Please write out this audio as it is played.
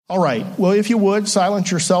All right. Well, if you would,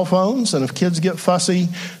 silence your cell phones. And if kids get fussy,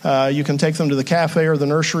 you can take them to the cafe or the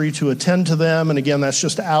nursery to attend to them. And again, that's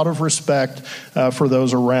just out of respect for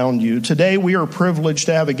those around you. Today, we are privileged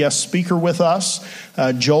to have a guest speaker with us,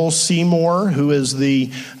 Joel Seymour, who is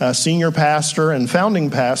the senior pastor and founding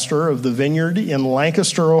pastor of the Vineyard in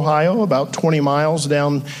Lancaster, Ohio, about 20 miles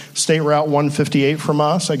down State Route 158 from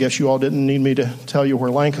us. I guess you all didn't need me to tell you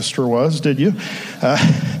where Lancaster was, did you?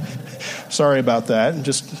 Sorry about that.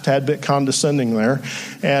 Just a tad bit condescending there.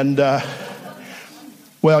 And,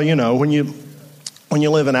 well, you know, when you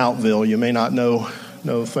live in Outville, you may not know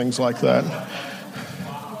things like that.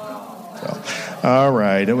 So, all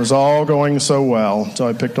right. It was all going so well until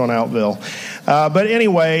I picked on Outville. But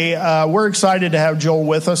anyway, we're excited to have Joel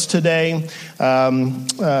with us today.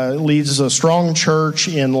 Leads a strong church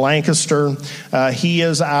in Lancaster. He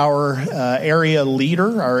is our area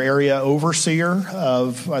leader, our area overseer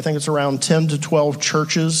of, I think it's around 10 to 12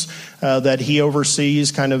 churches that he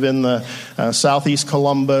oversees, kind of in the southeast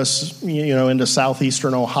Columbus, into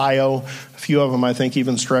southeastern Ohio. A few of them, I think,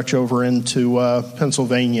 even stretch over into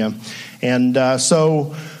Pennsylvania. And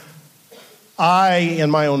so I,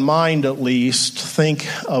 in my own mind at least, think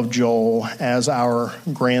of Joel as our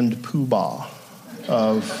grand poobah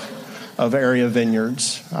of area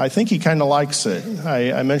vineyards. I think he kind of likes it.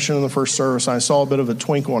 I mentioned in the first service, I saw a bit of a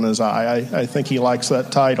twinkle in his eye. I think he likes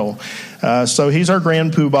that title. So he's our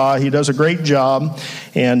grand poobah. He does a great job,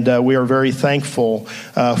 and we are very thankful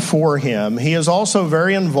for him. He is also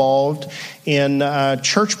very involved in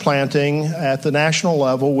church planting at the national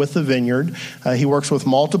level with the Vineyard. He works with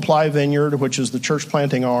Multiply Vineyard, which is the church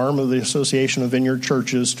planting arm of the Association of Vineyard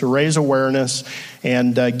Churches, to raise awareness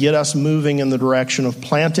and get us moving in the direction of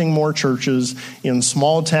planting more churches in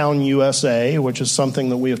small town USA, which is something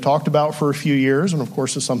that we have talked about for a few years, and of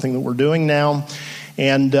course is something that we're doing now.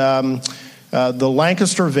 And the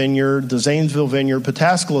Lancaster Vineyard, the Zanesville Vineyard,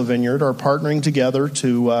 Pataskala Vineyard are partnering together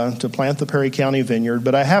to plant the Perry County Vineyard.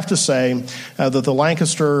 But I have to say that the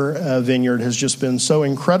Lancaster Vineyard has just been so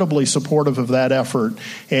incredibly supportive of that effort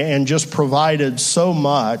and just provided so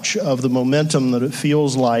much of the momentum that it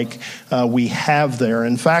feels like we have there.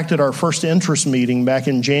 In fact, at our first interest meeting back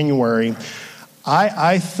in January,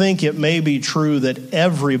 I think it may be true that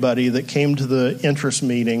everybody that came to the interest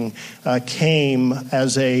meeting came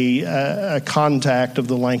as a contact of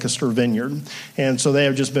the Lancaster Vineyard. And so they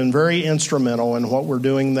have just been very instrumental in what we're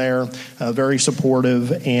doing there, very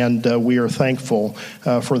supportive, and we are thankful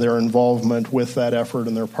for their involvement with that effort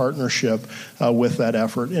and their partnership with that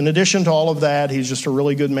effort. In addition to all of that, he's just a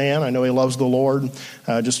really good man. I know he loves the Lord,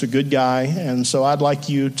 just a good guy. And so I'd like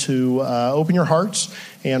you to open your hearts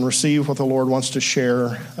and receive what the Lord wants to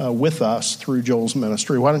share with us through Joel's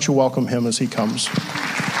ministry. Why don't you welcome him as he comes?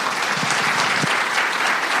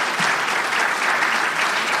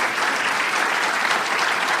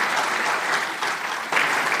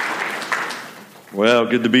 Well,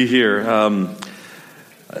 good to be here.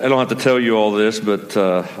 I don't have to tell you all this, but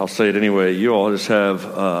I'll say it anyway. You all just have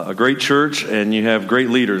a great church, and you have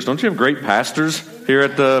great leaders. Don't you have great pastors here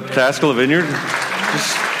at the Pataskala Vineyard?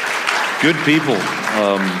 Just good people.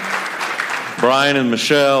 Brian and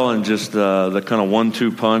Michelle, and just the kind of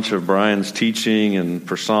 1-2 punch of Brian's teaching and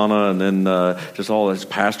persona, and then just all his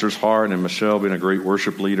pastor's heart, and Michelle being a great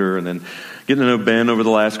worship leader, and then getting to know Ben over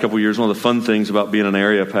the last couple of years. One of the fun things about being an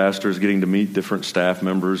area pastor is getting to meet different staff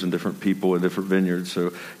members and different people in different vineyards.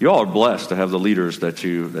 So you all are blessed to have the leaders that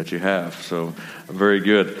you have. So very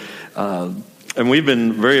good. And we've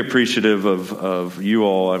been very appreciative of you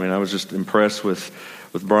all. I mean, I was just impressed with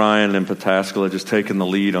Brian and Pataskala just taking the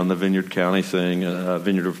lead on the Vineyard County thing,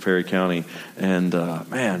 Vineyard of Perry County. And,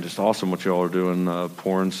 man, just awesome what you all are doing,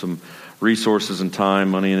 pouring some resources and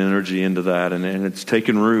time, money and energy into that. And it's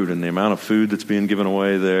taken root, and the amount of food that's being given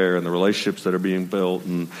away there and the relationships that are being built.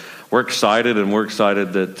 And we're excited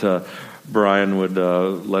that Brian would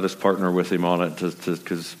let us partner with him on it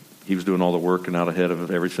because he was doing all the work and out ahead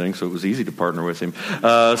of everything, so it was easy to partner with him.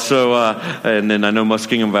 And then I know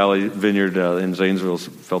Muskingum Valley Vineyard in Zanesville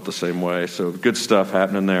felt the same way. So good stuff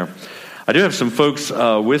happening there. I do have some folks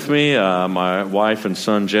with me. My wife and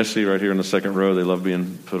son Jesse right here in the second row. They love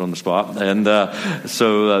being put on the spot, and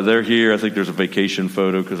so they're here. I think there's a vacation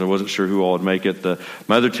photo because I wasn't sure who all would make it.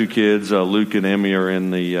 My other two kids, Luke and Emmy, are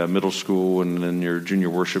in the middle school and in your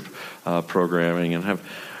junior worship programming, and have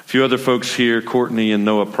a few other folks here. Courtney and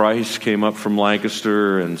Noah Price came up from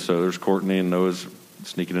Lancaster, and so there's Courtney and Noah's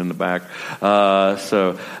sneaking in the back.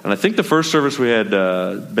 And I think the first service we had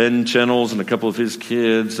Ben Chennels and a couple of his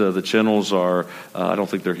kids. The Chennels are, I don't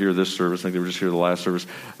think they're here this service. I think they were just here the last service.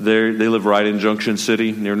 They live right in Junction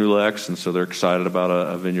City near New Lex, and so they're excited about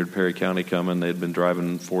a Vineyard Perry County coming. They'd been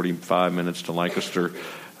driving 45 minutes to Lancaster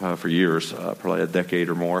for years, probably a decade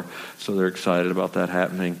or more. So they're excited about that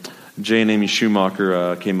happening. Jay and Amy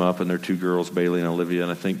Schumacher came up, and their two girls, Bailey and Olivia,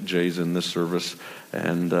 and I think Jay's in this service.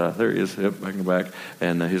 And there he is, back in the back.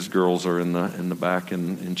 And his girls are in the back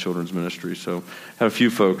in children's ministry. So had a few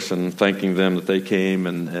folks, and thanking them that they came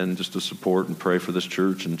and just to support and pray for this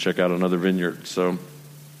church and check out another vineyard. So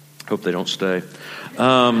hope they don't stay.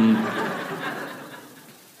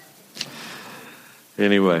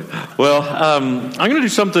 Anyway, well, I'm going to do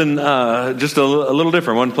something just a little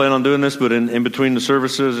different. I wasn't planning on doing this, but in between the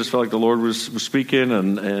services, I just felt like the Lord was speaking,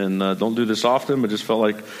 and don't do this often, but just felt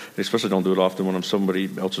like, especially don't do it often when I'm somebody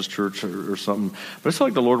else's church or something, but I felt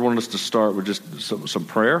like the Lord wanted us to start with just some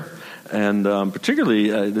prayer, and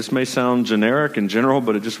particularly, this may sound generic and general,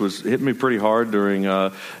 but it just was hitting me pretty hard during,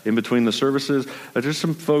 in between the services. There's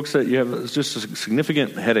some folks that you have just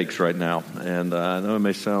significant headaches right now, and I know it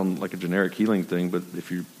may sound like a generic healing thing, but if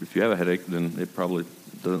you have a headache, then it probably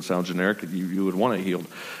doesn't sound generic. You would want it healed.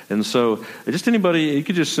 And so just anybody, you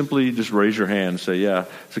could just simply just raise your hand and say, yeah.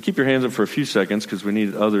 So keep your hands up for a few seconds because we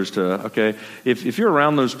need others to, okay. If you're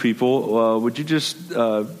around those people, would you just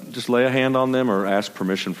lay a hand on them, or ask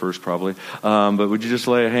permission first probably, but would you just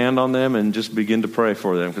lay a hand on them and just begin to pray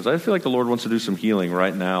for them? Because I feel like the Lord wants to do some healing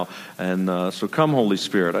right now. And so come, Holy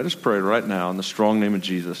Spirit. I just pray right now in the strong name of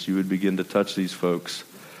Jesus, you would begin to touch these folks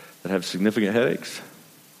that have significant headaches.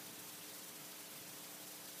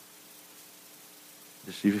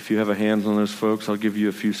 Just if you have a hand on those folks, I'll give you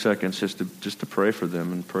a few seconds just to pray for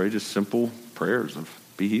them, and pray just simple prayers of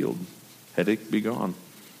be healed, headache be gone.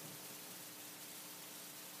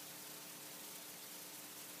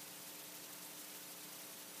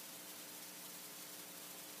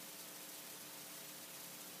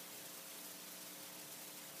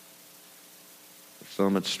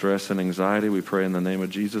 Some it's stress and anxiety. We pray in the name of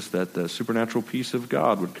Jesus that the supernatural peace of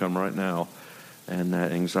God would come right now, and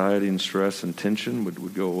that anxiety and stress and tension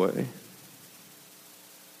would go away.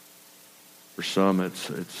 For some, it's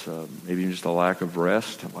maybe just a lack of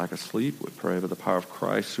rest, a lack of sleep. We pray by the power of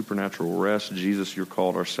Christ, supernatural rest. Jesus, you're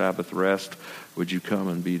called our Sabbath rest. Would you come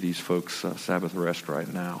and be these folks' Sabbath rest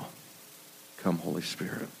right now? Come, Holy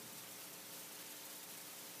Spirit.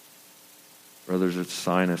 Brothers, it's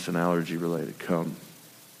sinus and allergy related. Come,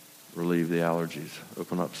 relieve the allergies.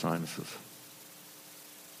 Open up sinuses.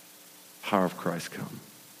 Power of Christ, come.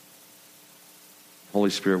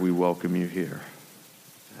 Holy Spirit, we welcome you here.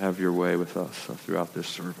 Have your way with us throughout this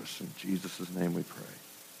service. In Jesus' name we pray.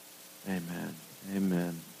 Amen.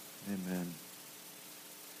 Amen. Amen.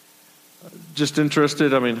 Just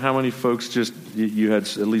interested, I mean, how many folks just, you had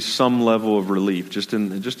at least some level of relief just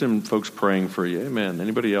in folks praying for you? Amen.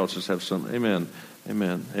 Anybody else just have some? Amen.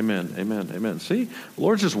 Amen. Amen. Amen. Amen. See, the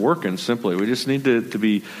Lord's just working simply. We just need to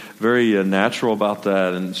be very natural about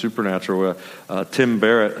that and supernatural. Tim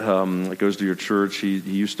Barrett, that goes to your church, he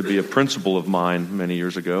used to be a principal of mine many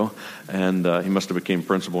years ago, and he must have became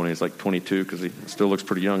principal when he was like 22 because he still looks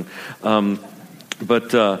pretty young.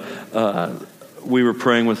 We wwere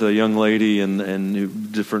praying with a young lady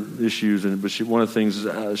and different issues, but one of the things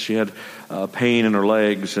she had pain in her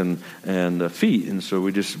legs and feet, and so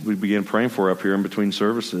we began praying for her up here in between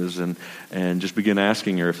services, and just began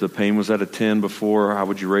asking her if the pain was at a 10 before, how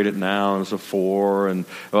would you rate it now? And it was a 4, and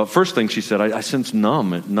first thing she said, I sensed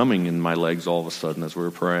numbing in my legs all of a sudden as we were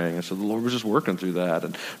praying, and so the Lord was just working through that,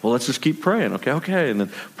 and well, let's just keep praying, okay, and then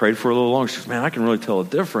prayed for a little longer. She said, man, I can really tell a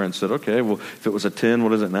difference. I said, okay, well, if it was a 10,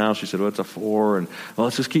 what is it now? She said, well, it's a 4. And well,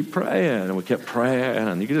 let's just keep praying, and we kept praying,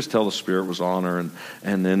 and you could just tell the Spirit was on her, and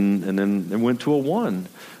then it went to a 1,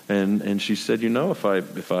 and she said, you know, if I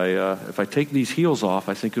take these heels off,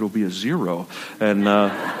 I think it'll be a 0, and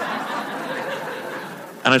I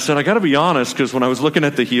said, I got to be honest, because when I was looking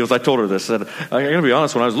at the heels, I told her this, I said, I got to be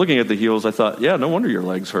honest, when I was looking at the heels, I thought, yeah, no wonder your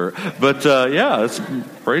legs hurt, but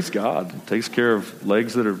praise God, it takes care of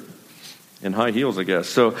legs that are in high heels, I guess.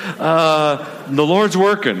 So the Lord's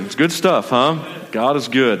working. It's good stuff, huh? God is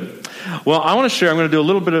good. Well, I want to share, I'm going to do a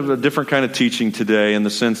little bit of a different kind of teaching today in the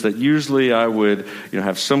sense that usually I would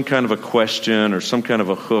have some kind of a question or some kind of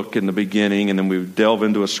a hook in the beginning, and then we would delve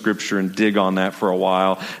into a scripture and dig on that for a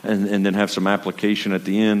while and then have some application at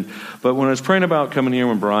the end. But when I was praying about coming here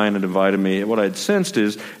when Brian had invited me, what I had sensed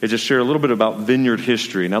is just share a little bit about vineyard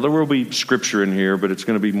history. Now, there will be scripture in here, but it's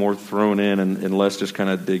going to be more thrown in and less just kind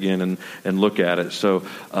of dig in and look at it. So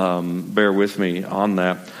bear with me on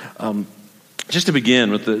that. just to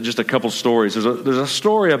begin with just a couple stories, there's a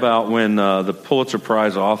story about when the Pulitzer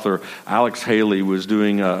Prize author Alex Haley was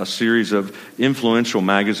doing a series of influential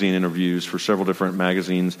magazine interviews for several different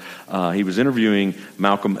magazines. He was interviewing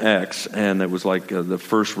Malcolm X, and it was like the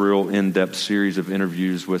first real in-depth series of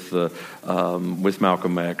interviews with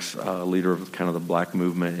Malcolm X, leader of kind of the black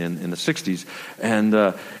movement in the 60s.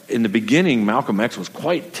 And in the beginning, Malcolm X was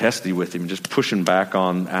quite testy with him, just pushing back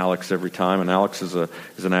on Alex every time. And Alex is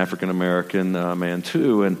an African-American man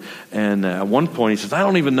too, and at one point he says, "I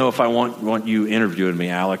don't even know if I want you interviewing me,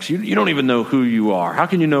 Alex. You don't even know who you are. How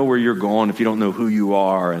can you know where you're going if you don't know who you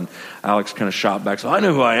are?" And Alex kind of shot back, "So I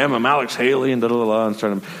know who I am. I'm Alex Haley," and and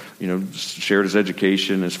started, shared his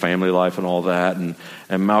education, his family life, and all that. And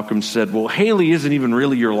Malcolm said, "Well, Haley isn't even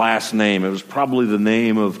really your last name. It was probably the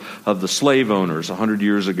name of the slave owners 100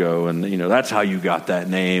 years ago, and that's how you got that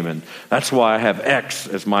name. And that's why I have X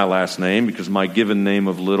as my last name, because my given name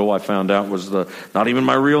of Little, I found out, was not even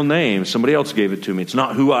my real name. Somebody else gave it to me. It's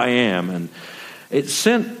not who I am." And it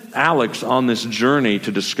sent Alex on this journey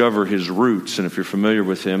to discover his roots. And if you're familiar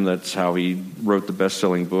with him, that's how he wrote the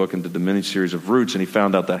best-selling book and did the miniseries of Roots. And he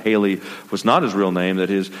found out that Haley was not his real name, that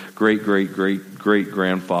his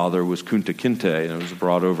great-great-great-great-grandfather was Kunta Kinte, and it was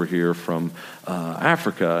brought over here from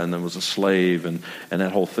Africa, and then was a slave, and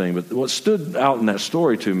that whole thing. But what stood out in that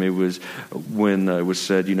story to me was when it was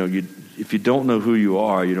said, if you don't know who you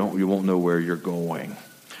are, you won't know where you're going.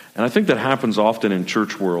 And I think that happens often in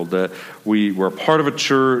church world, that we're part of a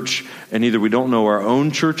church, and either we don't know our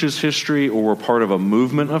own church's history, or we're part of a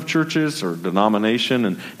movement of churches or denomination.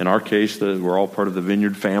 And in our case, we're all part of the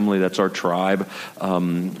Vineyard family. That's our tribe.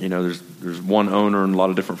 There's one owner and a lot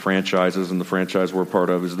of different franchises, and the franchise we're part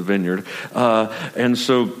of is the Vineyard. And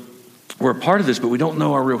so we're a part of this, but we don't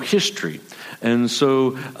know our real history. And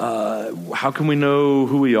so how can we know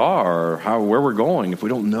who we are, or where we're going, if we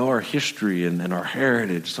don't know our history and our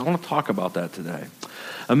heritage? So I want to talk about that today.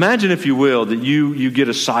 Imagine, if you will, that you get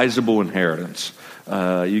a sizable inheritance.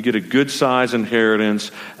 You get a good size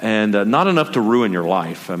inheritance, and not enough to ruin your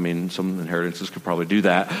life. I mean, some inheritances could probably do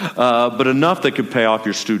that, but enough that could pay off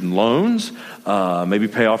your student loans, maybe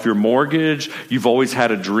pay off your mortgage. You've always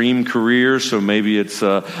had a dream career, so maybe it's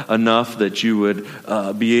enough that you would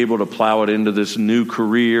be able to plow it into this new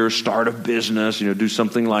career, start a business, do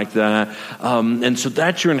something like that. And so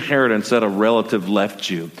that's your inheritance that a relative left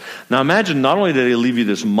you. Now imagine, not only did they leave you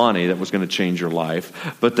this money that was going to change your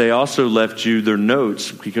life, but they also left you their notes,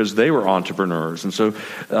 because they were entrepreneurs, and so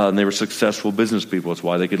they were successful business people. That's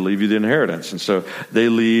why they could leave you the inheritance. And so they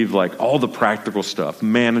leave like all the practical stuff,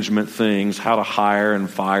 management things, how to hire and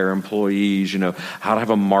fire employees, how to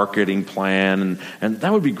have a marketing plan, and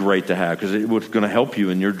that would be great to have, because it was going to help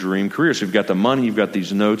you in your dream career. So you've got the money, you've got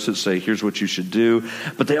these notes that say here's what you should do,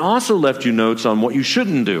 but they also left you notes on what you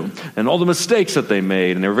shouldn't do and all the mistakes that they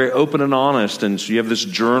made, and they were very open and honest. And so you have this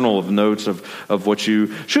journal of notes of what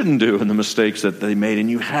you shouldn't do and the mistakes that they made, and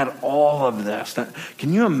you had all of this.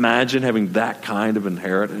 Can you imagine having that kind of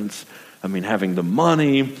inheritance? I mean, having the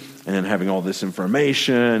money and then having all this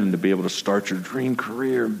information and to be able to start your dream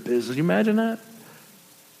career in business. You imagine that?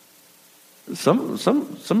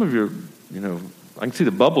 Some of your, I can see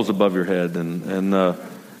the bubbles above your head, and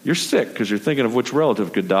you're sick because you're thinking of which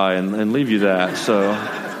relative could die and leave you that. So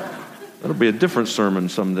that'll be a different sermon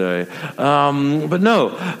someday. But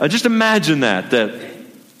no, just imagine that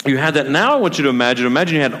you had that. Now I want you to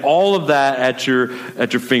imagine you had all of that at your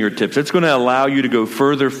fingertips. It's going to allow you to go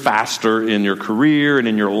further, faster in your career and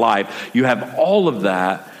in your life. You have all of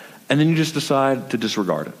that, and then you just decide to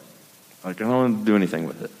disregard it. Like, I don't want to do anything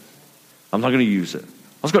with it. I'm not going to use it.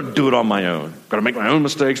 I was going to do it on my own. Got to make my own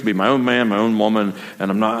mistakes, be my own man, my own woman, and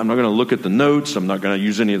I'm not going to look at the notes. I'm not going to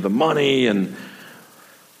use any of the money, and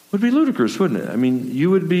would be ludicrous, wouldn't it? I mean,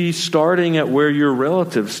 you would be starting at where your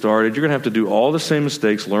relatives started. You're going to have to do all the same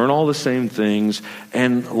mistakes, learn all the same things,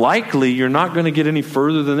 and likely you're not going to get any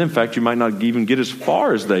further than them. In fact, you might not even get as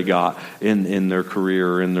far as they got in their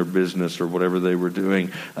career or in their business or whatever they were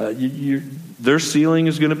doing. Their ceiling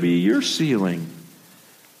is going to be your ceiling.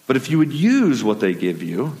 But if you would use what they give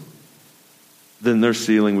you, then their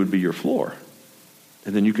ceiling would be your floor.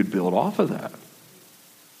 And then you could build off of that.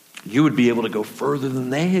 You would be able to go further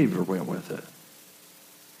than they ever went with it.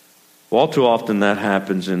 Well, all too often that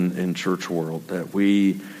happens in church world, that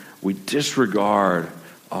we disregard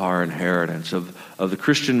our inheritance of the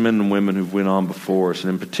Christian men and women who've went on before us,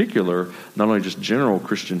 and in particular, not only just general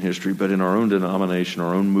Christian history, but in our own denomination,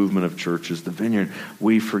 our own movement of churches, the Vineyard.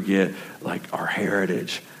 We forget like our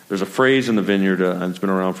heritage. There's a phrase in the Vineyard, and it's been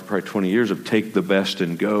around for probably 20 years, of take the best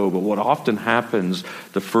and go. But what often happens,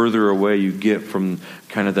 the further away you get from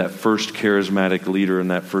kind of that first charismatic leader in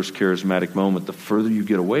that first charismatic moment, the further you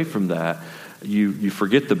get away from that, you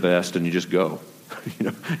forget the best and you just go.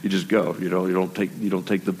 You just go. You don't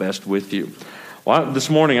take the best with you. Well, this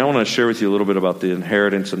morning I want to share with you a little bit about the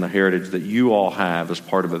inheritance and the heritage that you all have as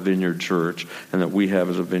part of a Vineyard church and that we have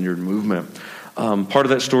as a Vineyard movement. Part of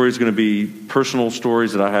that story is going to be personal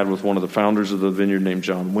stories that I had with one of the founders of the Vineyard named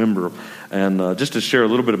John Wimber. And just to share a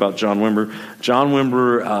little bit about John Wimber,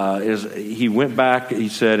 he went back, he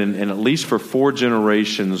said, and at least for 4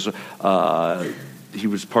 generations, he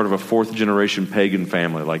was part of a 4th generation pagan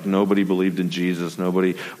family. Like nobody believed in Jesus,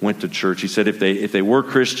 nobody went to church. He said if they were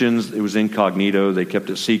Christians, it was incognito. They kept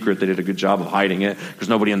it secret. They did a good job of hiding it because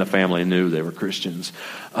nobody in the family knew they were Christians.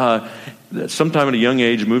 Sometime at a young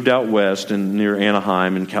age, moved out west and near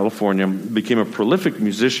Anaheim in California, became a prolific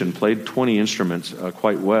musician, played 20 instruments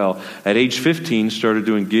quite well. At age 15, started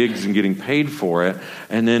doing gigs and getting paid for it.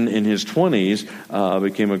 And then in his 20s,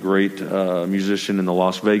 became a great musician in the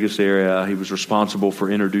Las Vegas area. He was responsible for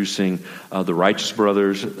introducing the Righteous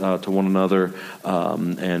Brothers to one another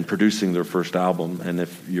and producing their first album. And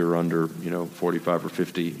if you're under 45 or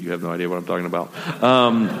 50, you have no idea what I'm talking about.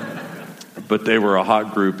 But they were a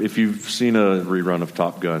hot group. If you've seen a rerun of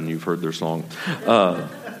Top Gun, you've heard their song.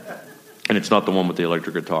 And it's not the one with the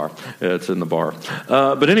electric guitar. It's in the bar.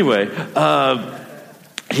 But anyway,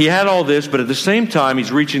 he had all this, but at the same time,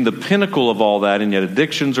 he's reaching the pinnacle of all that, and yet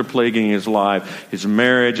addictions are plaguing his life. His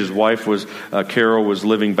marriage, his wife Carol was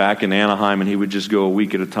living back in Anaheim, and he would just go a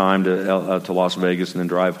week at a time to Las Vegas and then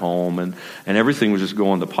drive home, and everything was just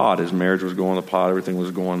going to pot. His marriage was going to pot. Everything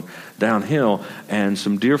was going downhill, and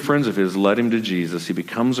some dear friends of his led him to Jesus. He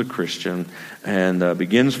becomes a Christian and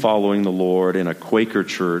begins following the Lord in a Quaker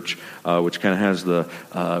church, which kind of has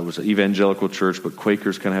it was an evangelical church, but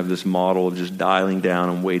Quakers kind of have this model of just dialing down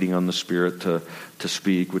and waiting on the Spirit to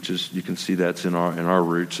speak, which is, you can see that's in our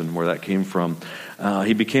roots and where that came from.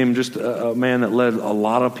 He became just a man that led a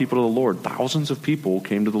lot of people to the Lord. Thousands of people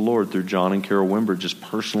came to the Lord through John and Carol Wimber, just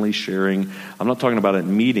personally sharing. I'm not talking about at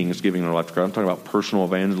meetings giving their life to God. I'm talking about personal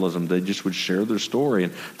evangelism. They just would share their story.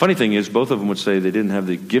 And funny thing is, both of them would say they didn't have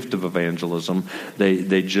the gift of evangelism.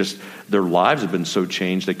 They just, their lives had been so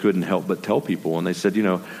changed they couldn't help but tell people. And they said,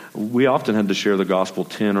 we often had to share the gospel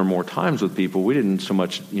 10 or more times with people. We didn't so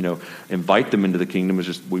much, invite them into the kingdom. It's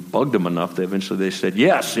just we bugged them enough that eventually they said,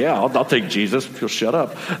 yes, I'll take Jesus. He'll shut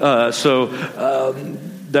up.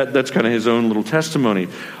 That's kind of his own little testimony.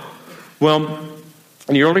 Well,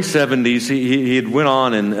 in the early 70s, he had went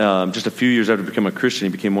on, and just a few years after becoming a Christian,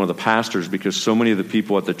 he became one of the pastors because so many of the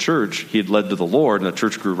people at the church he had led to the Lord, and the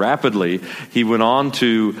church grew rapidly. He went on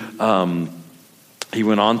to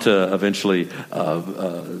eventually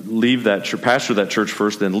leave that church, pastor that church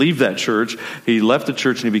first, then leave that church. He left the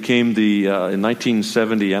church and he became in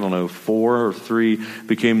 1970, 4 or 3,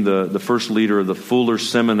 became the first leader of the Fuller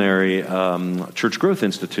Seminary Church Growth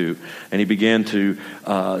Institute. And he began to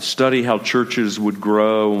study how churches would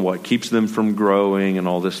grow and what keeps them from growing and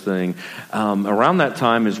all this thing. Around that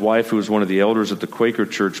time, his wife, who was one of the elders at the Quaker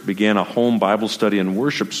church, began a home Bible study and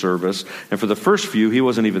worship service. And for the first few, he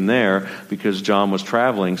wasn't even there because John was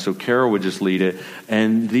traveling, so Carol would just lead it.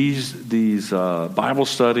 And these Bible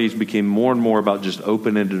studies became more and more about just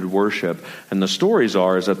open-ended worship. And the stories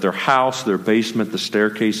is that their house, their basement, the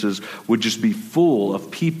staircases would just be full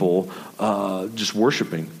of people just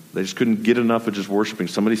worshiping. They just couldn't get enough of just worshiping.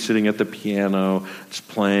 Somebody sitting at the piano, just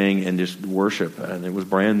playing and just worship. And it was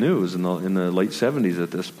brand new. It was in the late 70s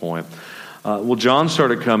at this point. Well, John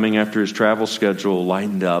started coming after his travel schedule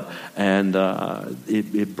lightened up, and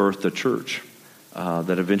it birthed a church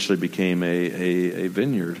that eventually became a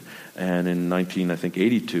vineyard. And in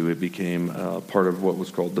 1982, it became part of what was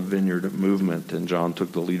called the Vineyard movement. And John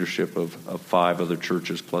took the leadership of 5 other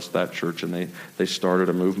churches plus that church, and they started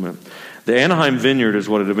a movement. The Anaheim Vineyard is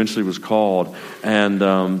what it eventually was called. And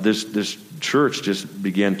this church just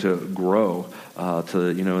began to grow.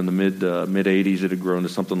 In the mid 80s, it had grown to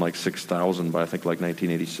something like 6,000 by I think like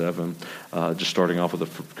 1987. Just starting off with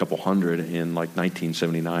a couple hundred in like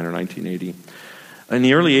 1979 or 1980. In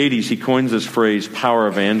the early 80s, he coins this phrase, power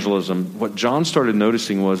evangelism. What John started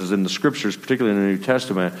noticing is in the scriptures, particularly in the New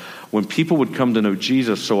Testament, when people would come to know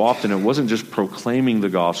Jesus, so often it wasn't just proclaiming the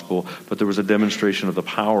gospel, but there was a demonstration of the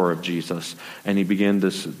power of Jesus. And he began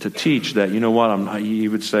to teach that, he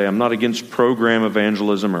would say, I'm not against program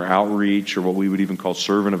evangelism or outreach or what we would even call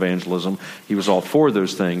servant evangelism. He was all for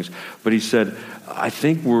those things. But he said, I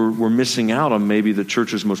think we're missing out on maybe the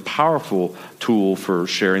church's most powerful tool for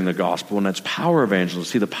sharing the gospel, and that's power evangelism.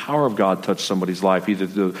 evangelism. See the power of God touch somebody's life, either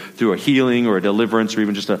through a healing or a deliverance or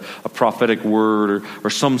even just a prophetic word or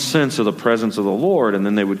some sense of the presence of the Lord, and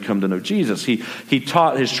then they would come to know Jesus. He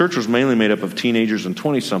taught, his church was mainly made up of teenagers and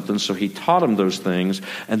 20-somethings, so he taught them those things,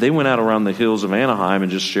 and they went out around the hills of Anaheim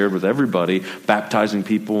and just shared with everybody, baptizing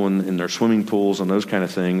people in their swimming pools and those kind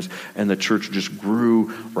of things, and the church just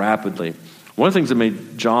grew rapidly. One of the things that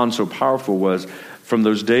made John so powerful was from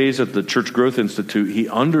those days at the Church Growth Institute, he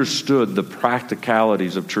understood the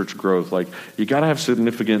practicalities of church growth. Like, you got to have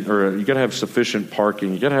sufficient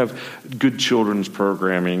parking. You got to have good children's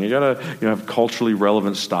programming. You got to have culturally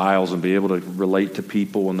relevant styles and be able to relate to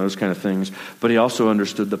people and those kind of things. But he also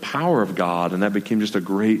understood the power of God, and that became just a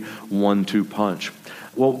great 1-2 punch.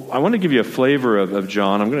 Well, I want to give you a flavor of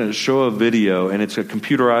John. I'm going to show a video, and it's a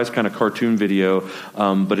computerized kind of cartoon video,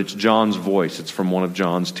 but it's John's voice. It's from one of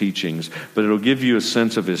John's teachings. But it'll give you a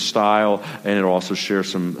sense of his style, and it'll also share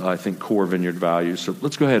some, I think, core Vineyard values. So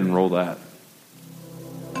let's go ahead and roll that.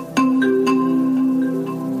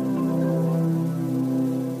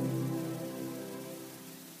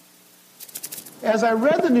 As I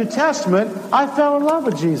read the New Testament, I fell in love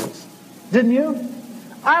with Jesus. Didn't you?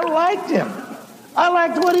 I liked him. I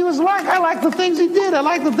liked what he was like. I liked the things he did. I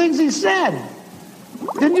liked the things he said.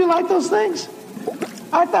 Didn't you like those things?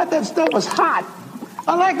 I thought that stuff was hot.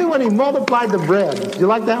 I liked it when he multiplied the bread. You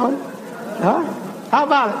like that one? Huh? How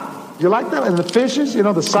about it? You like that? And the fishes,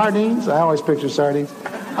 the sardines. I always picture sardines.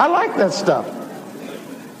 I like that stuff.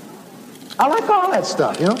 I like all that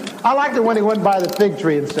stuff, I liked it when he went by the fig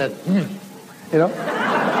tree and said, and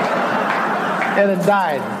it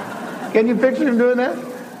died. Can you picture him doing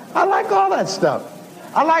that? I like all that stuff.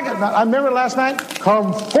 I like it. I remember last night,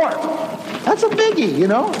 come forth. That's a biggie,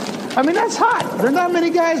 I mean, that's hot. There's not many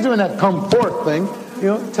guys doing that come forth thing,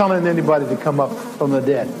 telling anybody to come up from the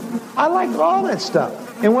dead. I like all that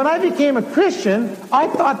stuff. And when I became a Christian, I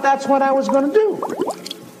thought that's what I was going to do.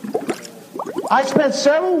 I spent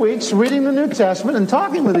several weeks reading the New Testament and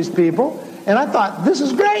talking with these people, and I thought, this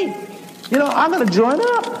is great. I'm going to join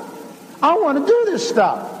up. I want to do this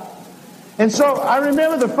stuff. And so I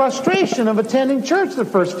remember the frustration of attending church the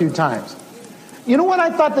first few times. You know what I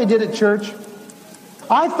thought they did at church?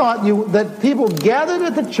 I thought that people gathered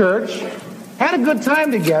at the church, had a good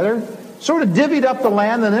time together, sort of divvied up the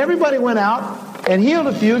land, and everybody went out and healed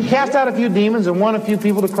a few and cast out a few demons and won a few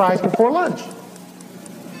people to Christ before lunch.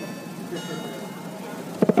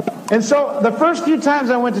 And so the first few times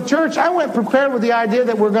I went to church, I went prepared with the idea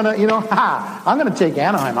that we're going to, I'm going to take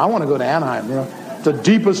Anaheim. I want to go to Anaheim, the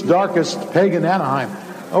deepest, darkest pagan Anaheim,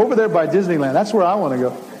 over there by Disneyland. That's where I want to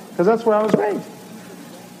go, because that's where I was raised.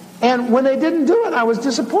 And when they didn't do it, I was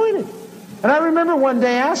disappointed. And I remember one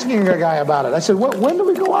day asking a guy about it. I said, when do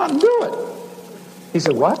we go out and do it? He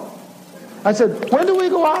said, what? I said, when do we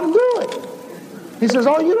go out and do it? He says,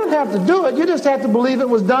 oh, you don't have to do it. You just have to believe it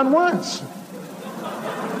was done once.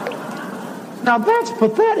 Now that's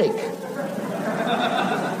pathetic,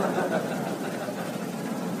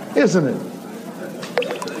 isn't it?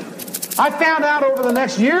 I found out over the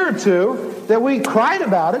next year or two that we cried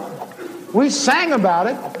about it, we sang about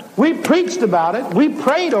it, we preached about it, we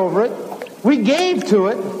prayed over it, we gave to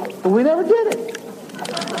it, but we never did it.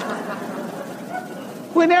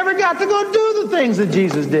 We never got to go do the things that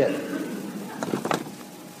Jesus did.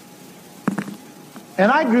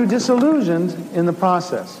 And I grew disillusioned in the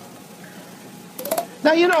process.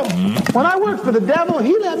 Now, when I worked for the devil,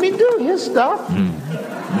 he let me do his stuff.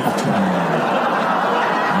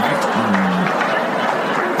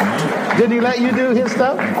 Did he let you do his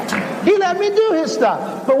stuff? He let me do his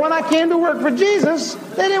stuff. But when I came to work for Jesus,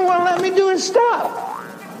 they didn't want to let me do his stuff.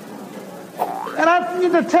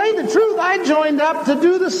 And to tell you the truth, I joined up to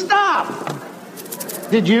do the stuff.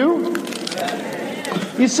 Did you?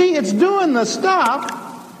 You see, it's doing the stuff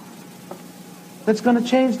that's going to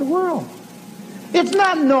change the world. It's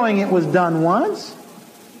not knowing it was done once.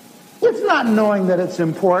 It's not knowing that it's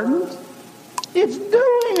important. It's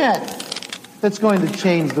doing it that's going to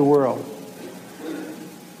change the world.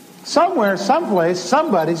 Somewhere, someplace,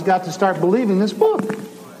 somebody's got to start believing this book and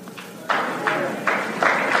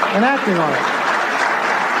acting on it.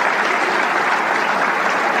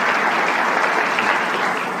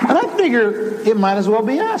 And I figure it might as well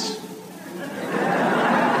be us.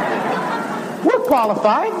 We're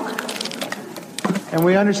qualified. And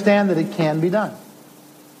we understand that it can be done.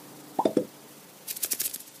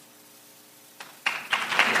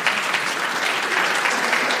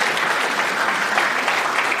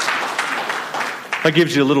 That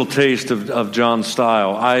gives you a little taste of John's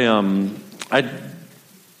style. I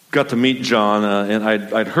got to meet John, and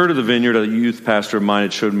I'd heard of the Vineyard. A youth pastor of mine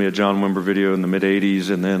had showed me a John Wimber video in the mid-'80s,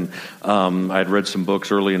 and then I'd read some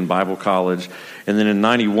books early in Bible college. And then in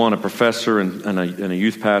 91, a professor and a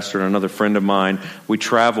youth pastor and another friend of mine, we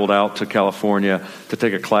traveled out to California to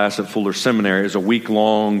take a class at Fuller Seminary. It was a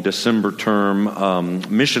week-long December term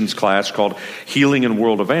missions class called Healing and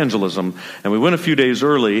World Evangelism. And we went a few days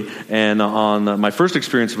early, and on my first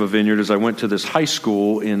experience of a vineyard is I went to this high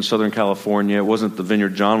school in Southern California. It wasn't the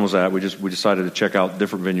vineyard John was at. We decided to check out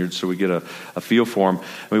different vineyards so we get a feel for them.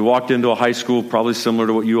 And we walked into a high school probably similar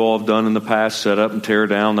to what you all have done in the past, set up and tear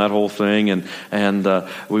down, that whole thing. And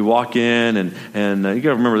we walk in, and you got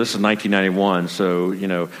to remember this is 1991,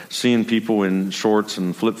 so seeing people in shorts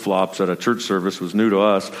and flip flops at a church service was new to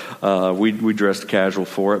us. We dressed casual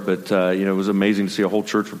for it, but it was amazing to see a whole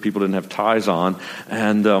church where people didn't have ties on,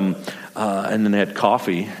 and then they had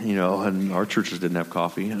coffee, and our churches didn't have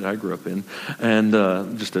coffee that I grew up in, and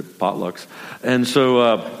just at potlucks, and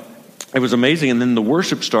so. It was amazing, and then the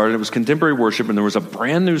worship started. It was contemporary worship, and there was a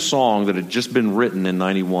brand new song that had just been written in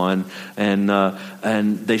 91, and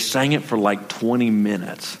they sang it for like 20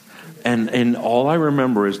 minutes. And all I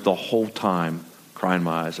remember is the whole time crying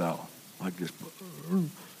my eyes out, like this,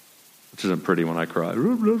 which isn't pretty when I cry.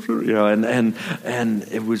 And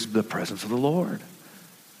it was the presence of the Lord.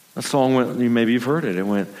 That song went, maybe you've heard it. It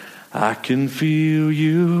went, I can feel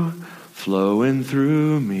you flowing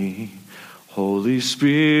through me. Holy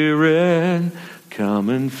Spirit, come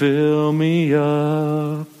and fill me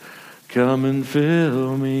up. Come and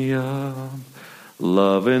fill me up.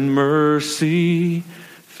 Love and mercy,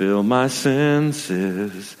 fill my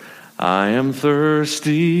senses. I am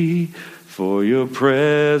thirsty for your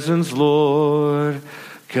presence, Lord.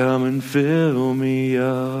 Come and fill me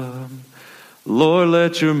up. Lord,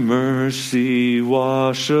 let your mercy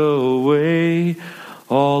wash away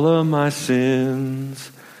all of my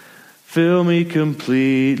sins. Fill me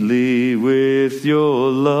completely with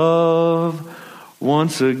your love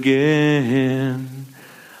once again.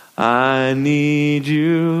 I need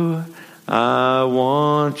you. I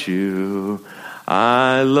want you.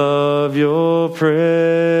 I love your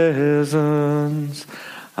presence.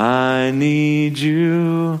 I need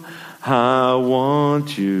you. I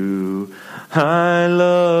want you. I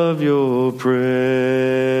love your presence,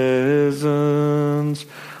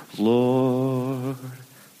 Lord.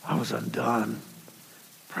 I was undone.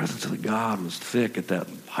 The presence of God was thick at that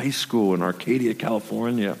high school in Arcadia,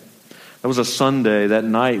 California. That was a Sunday. That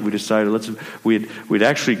night we decided we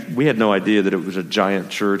had no idea that it was a giant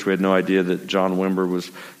church. We had no idea that John Wimber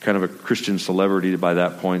was kind of a Christian celebrity by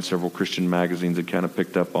that point. Several Christian magazines had kind of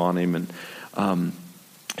picked up on him, and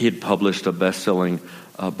he had published a best-selling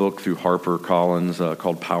book through HarperCollins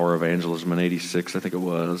called Power Evangelism in '86, I think it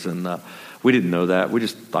was, and we didn't know that. We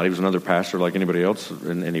just thought he was another pastor like anybody else,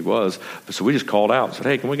 and he was. So we just called out and said,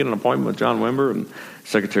 hey, can we get an appointment with John Wimber? And the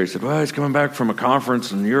secretary said, well, he's coming back from a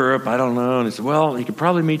conference in Europe. I don't know. And he said, well, he could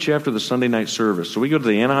probably meet you after the Sunday night service. So we go to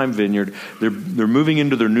the Anaheim Vineyard. They're moving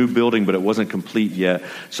into their new building, but it wasn't complete yet.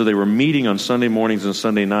 So they were meeting on Sunday mornings and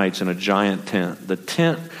Sunday nights in a giant tent. The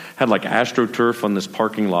tent had like AstroTurf on this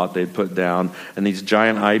parking lot they'd put down, and these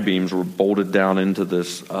giant I-beams were bolted down into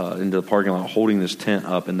the parking lot, holding this tent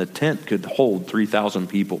up, and the tent could hold 3,000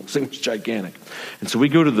 people. So it was gigantic. And so we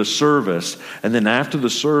go to the service, and then after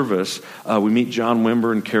the service, we meet John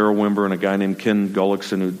Wimber and Carol Wimber and a guy named Ken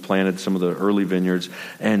Gullickson who'd planted some of the early vineyards,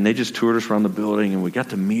 and they just toured us around the building, and we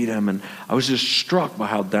got to meet him, and I was just struck by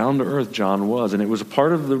how down-to-earth John was, and it was a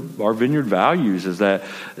part of our vineyard values is that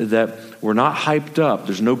we're not hyped up.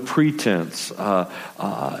 There's no pretense.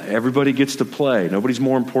 Everybody gets to play. Nobody's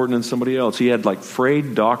more important than somebody else. He had like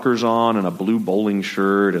frayed Dockers on and a blue bowling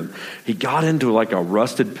shirt, and he got into like a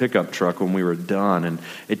rusted pickup truck when we were done, and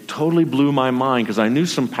it totally blew my mind because I knew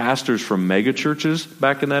some pastors from mega churches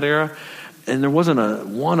back in that era, and there wasn't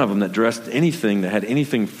one of them that dressed anything that had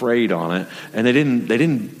anything frayed on it, and they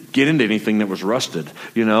didn't get into anything that was rusted.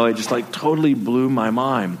 It just like totally blew my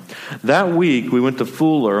mind. That week we went to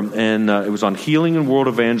Fuller, and it was on healing and world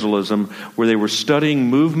evangelism, where they were studying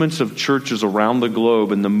movements of churches around the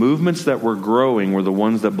globe, and the movements that were growing were the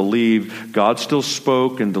ones that believed God still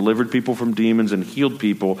spoke and delivered people from demons and healed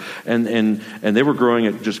people, and they were growing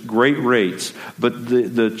at just great rates. But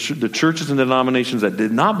the churches and denominations that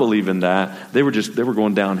did not believe in that, they were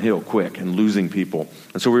going downhill quick and losing people.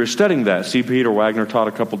 And so we were studying that. C. Peter Wagner taught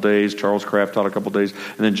a couple days, Charles Kraft taught a couple days,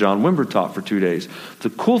 and then John Wimber taught for 2 days. The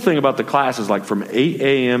cool thing about the class is like from 8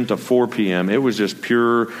 a.m. to 4 p.m., it was just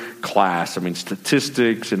pure class. I mean,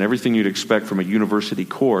 statistics and everything you'd expect from a university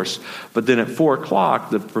course. But then at 4 o'clock,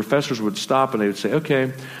 the professors would stop and they would say,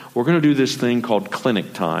 okay, we're going to do this thing called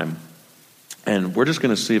clinic time. and we're just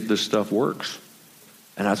going to see if this stuff works.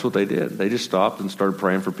 And that's what they did. They just stopped and started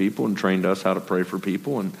praying for people and trained us how to pray for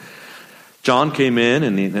people. And John came in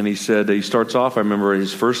and he said, he starts off, I remember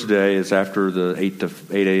his first day is after the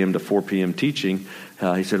 8 a.m. to 4 p.m. teaching.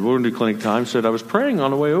 He said, we're going to do clinic time. He said, I was praying on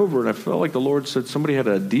the way over, and I felt like the Lord said somebody had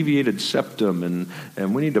a deviated septum,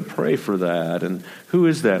 and we need to pray for that. And who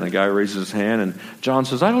is that? And a guy raises his hand, and John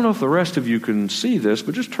says, I don't know if the rest of you can see this,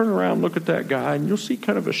 but just turn around and look at that guy, and you'll see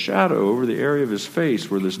kind of a shadow over the area of his face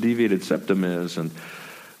where this deviated septum is. And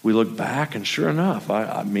we looked back, and sure enough,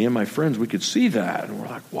 me and my friends, we could see that. And we're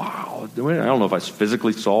like, wow. I don't know if I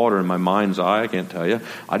physically saw it or in my mind's eye. I can't tell you.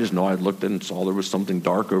 I just know I looked in and saw there was something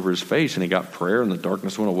dark over his face, and he got prayer, and the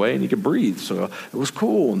darkness went away, and he could breathe. So it was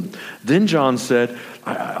cool. And then John said,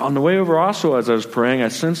 on the way over also, as I was praying, I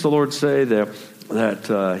sensed the Lord say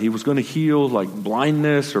that he was going to heal like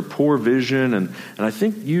blindness or poor vision, and I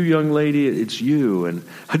think you, young lady, it's you. And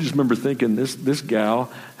I just remember thinking this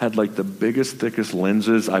gal had like the biggest, thickest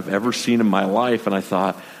lenses I've ever seen in my life, and I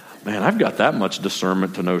thought, man, I've got that much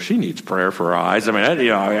discernment to know she needs prayer for her eyes. I mean, I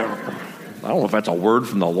don't know if that's a word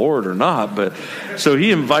from the Lord or not, but so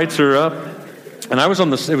he invites her up. And I was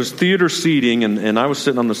it was theater seating, and I was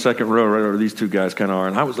sitting on the second row, right where these two guys kind of are,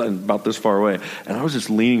 and I was about this far away, and I was just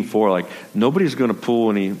leaning forward, like, nobody's going to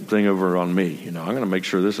pull anything over on me. I'm going to make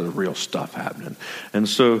sure this is real stuff happening. And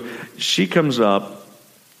so she comes up,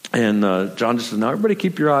 and John just says, now everybody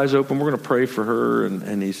keep your eyes open. We're going to pray for her.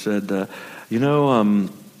 And he said,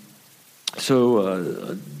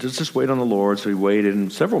 just wait on the Lord. So he waited,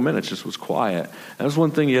 and several minutes just was quiet. That was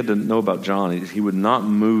one thing you had to know about John. He would not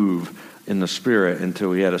move in the Spirit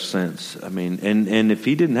until he had a sense. I mean, and if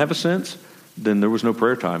he didn't have a sense, then there was no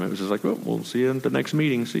prayer time. It was just like, well, we'll see you at the next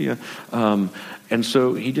meeting. See you. And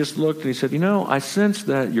so he just looked and he said, I sense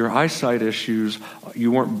that your eyesight issues,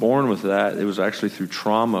 you weren't born with that. It was actually through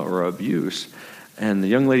trauma or abuse. And the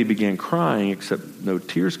young lady began crying, except no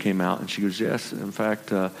tears came out. And she goes, yes. In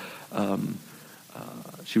fact,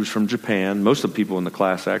 she was from Japan. Most of the people in the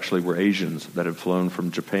class actually were Asians that had flown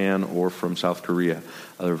from Japan or from South Korea.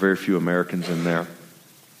 There were very few Americans in there.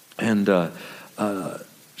 And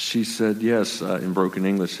she said, yes, in broken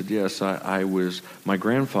English, said, yes, my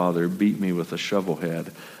grandfather beat me with a shovel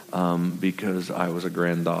head because I was a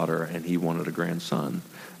granddaughter and he wanted a grandson.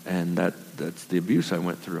 And that's the abuse I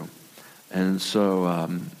went through. And so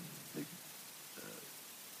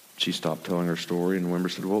she stopped telling her story, and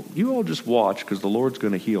Wimber said, well, you all just watch because the Lord's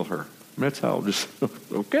going to heal her. And that's how, just,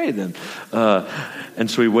 okay then.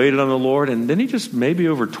 And so he waited on the Lord, and then he just maybe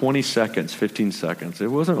over 20 seconds, 15 seconds.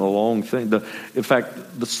 It wasn't a long thing. In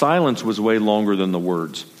fact, the silence was way longer than the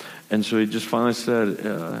words. And so he just finally said,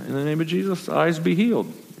 in the name of Jesus, eyes be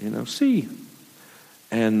healed, see.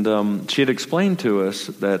 And she had explained to us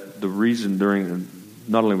that the reason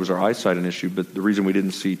not only was her eyesight an issue, but the reason we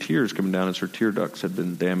didn't see tears coming down is her tear ducts had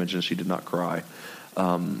been damaged and she did not cry.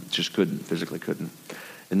 Just physically couldn't.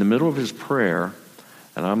 In the middle of his prayer,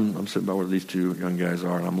 and I'm sitting by where these two young guys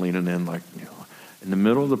are, and I'm leaning in like, in the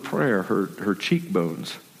middle of the prayer, her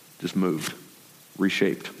cheekbones just moved,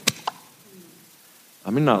 reshaped. I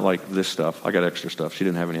mean, not like this stuff. I got extra stuff. She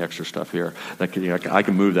didn't have any extra stuff here. I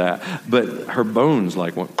can move that. But her bones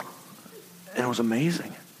like went, and it was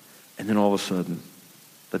amazing. And then all of a sudden,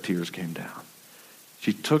 the tears came down.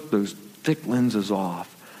 She took those thick lenses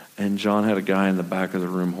off, and John had a guy in the back of the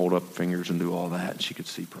room hold up fingers and do all that, and she could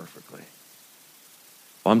see perfectly.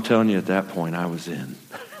 Well, I'm telling you, at that point, I was in.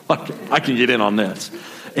 I can get in on this.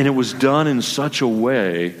 And it was done in such a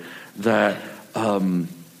way that,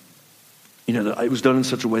 it was done in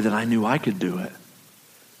such a way that I knew I could do it.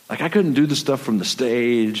 Like, I couldn't do the stuff from the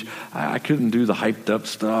stage. I couldn't do the hyped up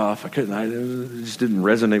stuff. It just didn't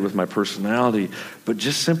resonate with my personality. But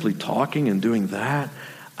just simply talking and doing that,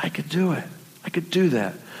 I could do it. I could do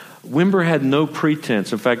that. Wimber had no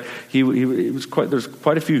pretense. In fact, there's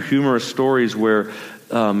quite a few humorous stories where,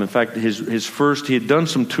 in fact, his first, he had done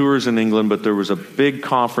some tours in England, but there was a big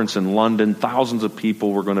conference in London. Thousands of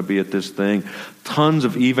people were going to be at this thing. Tons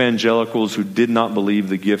of evangelicals who did not believe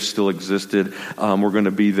the gift still existed were going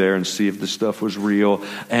to be there and see if the stuff was real.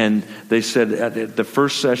 And they said at the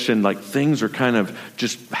first session, like, things are kind of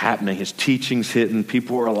just happening. His teaching's hitting.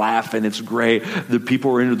 People are laughing. It's great. The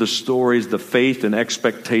people are into the stories. The faith and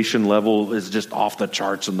expectation level is just off the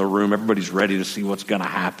charts in the room. Everybody's ready to see what's going to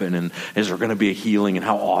happen. And is there going to be a healing? And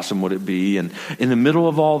how awesome would it be? And in the middle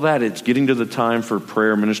of all that, it's getting to the time for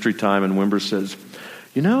prayer, ministry time. And Wimber says,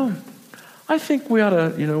 I think we ought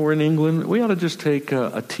to, we're in England, we ought to just take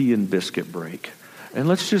a tea and biscuit break. And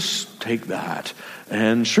let's just take that.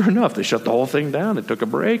 And sure enough, they shut the whole thing down. It took a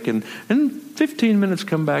break, and 15 minutes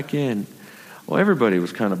come back in. Well, everybody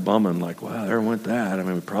was kind of bumming, like, wow, there went that. I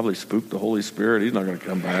mean, we probably spooked the Holy Spirit. He's not going to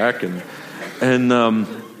come back. And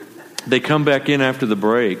they come back in after the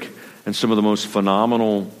break, and some of the most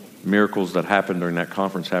phenomenal miracles that happened during that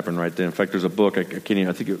conference happened right then. In fact, there's a book, I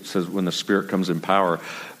think it says When the Spirit Comes in Power,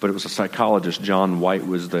 but it was a psychologist, John White,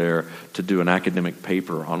 was there to do an academic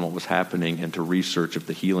paper on what was happening and to research if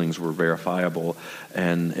the healings were verifiable.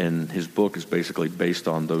 And his book is basically based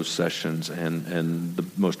on those sessions, and the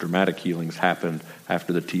most dramatic healings happened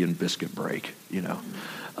after the tea and biscuit break,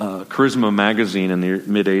 Charisma magazine in the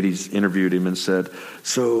mid-'80s interviewed him and said,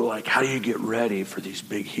 so, like, how do you get ready for these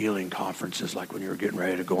big healing conferences, like when you're getting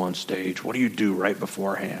ready to go on stage? What do you do right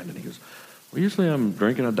beforehand? And he goes, well, usually I'm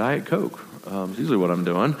drinking a Diet Coke. It's usually what I'm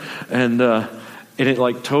doing. And it,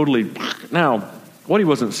 like, totally... Now, what he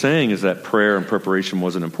wasn't saying is that prayer and preparation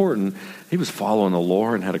wasn't important. He was following the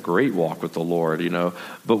Lord and had a great walk with the Lord,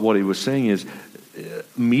 But what he was saying is,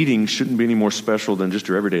 meetings shouldn't be any more special than just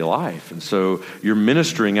your everyday life. And so you're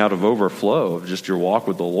ministering out of overflow of just your walk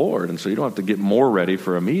with the Lord. And so you don't have to get more ready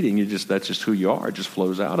for a meeting. That's just who you are. It just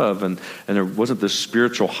flows out of. And there wasn't this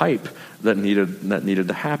spiritual hype that needed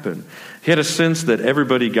to happen. He had a sense that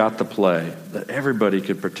everybody got to play, that everybody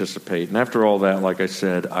could participate. And after all that, like I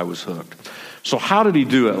said, I was hooked. So how did he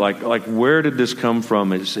do it? Like where did this come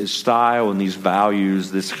from? His style and these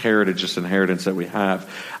values, this heritage, this inheritance that we have.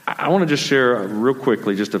 I want to just share real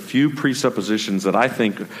quickly just a few presuppositions that I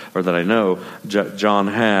think, or that I know, John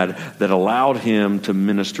had that allowed him to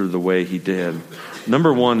minister the way he did.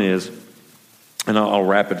 Number one is, and I'll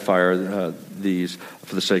rapid fire these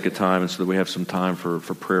for the sake of time and so that we have some time for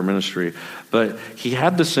prayer ministry. But he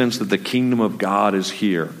had the sense that the kingdom of God is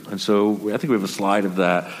here. And so I think we have a slide of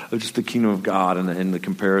that, of just the kingdom of God and the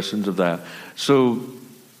comparisons of that. So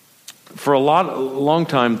for a long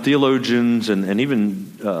time, theologians and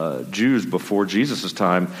even Jews before Jesus'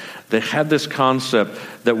 time, they had this concept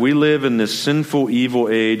that we live in this sinful, evil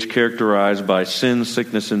age characterized by sin,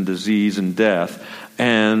 sickness, and disease and death.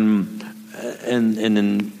 And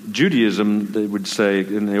in Judaism, they would say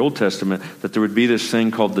in the Old Testament that there would be this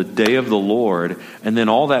thing called the day of the Lord, and then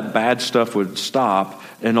all that bad stuff would stop,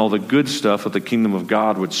 and all the good stuff of the kingdom of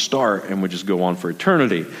God would start and would just go on for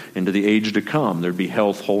eternity into the age to come. There'd be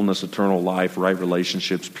health, wholeness, eternal life, right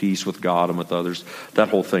relationships, peace with God and with others, that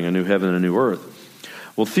whole thing, a new heaven and a new earth.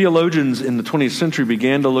 Well, theologians in the 20th century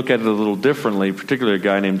began to look at it a little differently, particularly a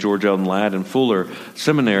guy named George Eldon Ladd in Fuller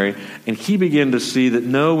Seminary, and he began to see that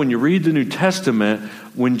no, when you read the New Testament,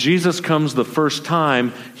 when Jesus comes the first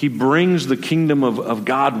time, he brings the kingdom of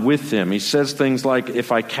God with him. He says things like,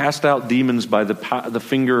 if I cast out demons by the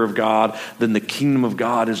finger of God, then the kingdom of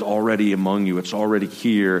God is already among you. It's already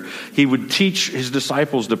here. He would teach his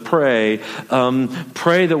disciples to pray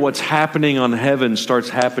that what's happening on heaven starts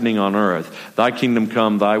happening on earth. Thy kingdom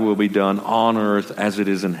come, thy will be done on earth as it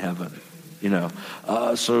is in heaven.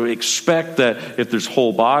 So expect that if there's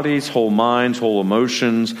whole bodies, whole minds, whole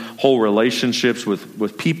emotions, whole relationships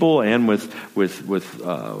with people and with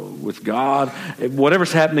God,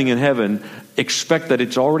 whatever's happening in heaven, expect that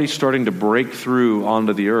it's already starting to break through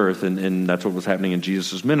onto the earth, and that's what was happening in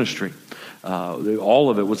Jesus' ministry. All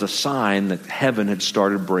of it was a sign that heaven had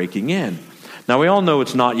started breaking in. Now we all know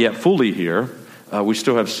it's not yet fully here. We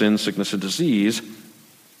still have sin, sickness, and disease,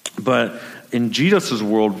 but in Jesus'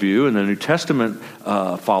 worldview, and the New Testament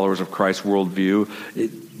followers of Christ's worldview,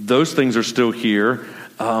 those things are still here,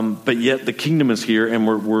 but yet the kingdom is here, and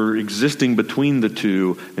we're existing between the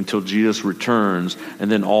two until Jesus returns,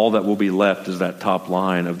 and then all that will be left is that top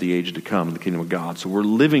line of the age to come, the kingdom of God. So we're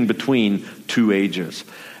living between two ages.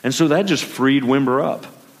 And so that just freed Wimber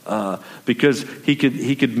up, because he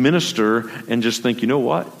could minister and just think, you know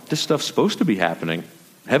what? This stuff's supposed to be happening.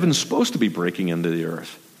 Heaven's supposed to be breaking into the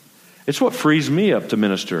earth. It's what frees me up to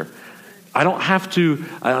minister. I don't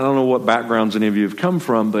know what backgrounds any of you have come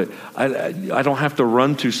from, but I don't have to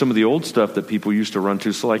run to some of the old stuff that people used to run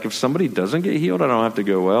to. So like if somebody doesn't get healed, I don't have to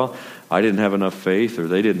go, well, I didn't have enough faith, or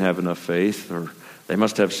they didn't have enough faith, or they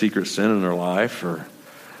must have secret sin in their life, or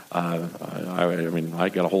I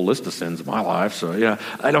got a whole list of sins in my life. So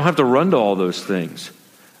I don't have to run to all those things.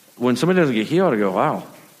 When somebody doesn't get healed, I go, wow.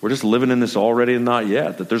 We're just living in this already and not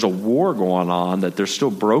yet, that there's a war going on, that there's still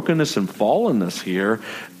brokenness and fallenness here,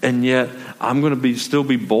 and yet I'm going to still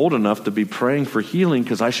be bold enough to be praying for healing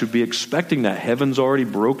because I should be expecting that. Heaven's already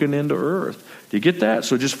broken into earth. Do you get that?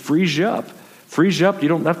 So it just frees you up. You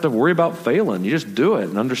don't have to worry about failing. You just do it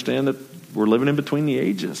and understand that we're living in between the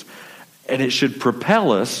ages. And it should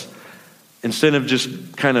propel us Instead of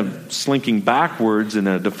just kind of slinking backwards in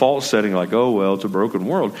a default setting like, oh, well, it's a broken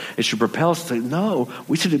world, it should propel us to say, no,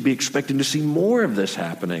 we should be expecting to see more of this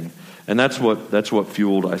happening. And that's what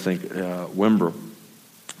fueled, I think, Wimber.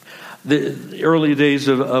 The early days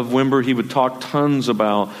of Wimber, he would talk tons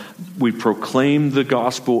about we proclaim the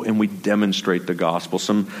gospel and we demonstrate the gospel.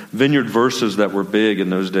 Some Vineyard verses that were big in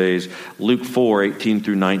those days, Luke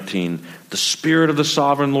 4:18-19. The Spirit of the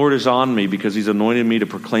Sovereign Lord is on me because he's anointed me to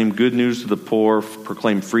proclaim good news to the poor,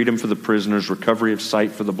 proclaim freedom for the prisoners, recovery of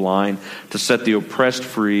sight for the blind, to set the oppressed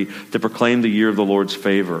free, to proclaim the year of the Lord's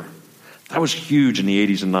favor. That was huge in the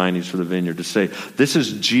 80s and 90s for the Vineyard, to say, this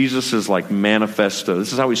is Jesus's like manifesto.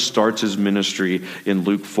 This is how he starts his ministry in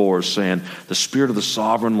Luke 4, saying, the Spirit of the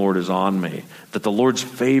Sovereign Lord is on me. That the Lord's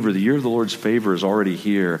favor, the year of the Lord's favor is already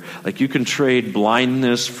here. Like you can trade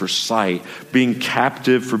blindness for sight, being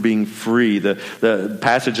captive for being free. The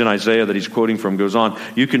passage in Isaiah that he's quoting from goes on,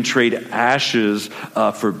 you can trade ashes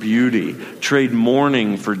for beauty, trade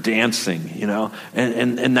mourning for dancing,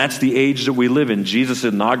 and that's the age that we live in. Jesus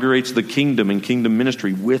inaugurates the kingdom and kingdom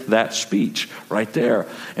ministry with that speech right there.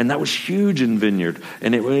 And that was huge in Vineyard.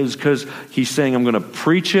 And it was because he's saying, I'm going to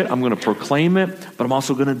preach it, I'm going to proclaim it, but I'm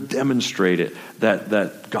also going to demonstrate it,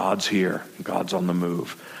 that God's here, God's on the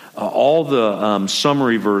move. All the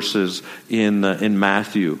summary verses in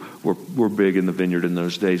Matthew were big in the Vineyard in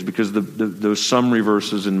those days, because those summary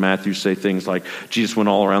verses in Matthew say things like Jesus went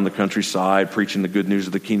all around the countryside preaching the good news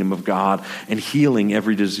of the kingdom of God and healing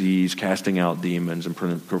every disease, casting out demons, and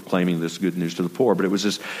proclaiming this good news to the poor. But it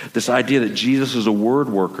was this idea that Jesus is a word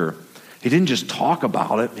worker. He didn't just talk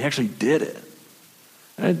about it, he actually did it.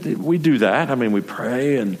 And we do that. I mean, we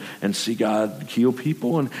pray and see God heal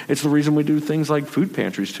people. And it's the reason we do things like food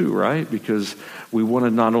pantries too, right? Because we want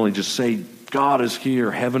to not only just say, God is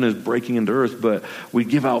here, heaven is breaking into earth, but we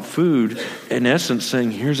give out food, in essence,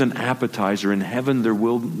 saying, here's an appetizer. In heaven, there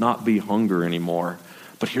will not be hunger anymore,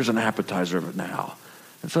 but here's an appetizer of it now.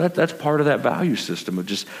 And so that's part of that value system of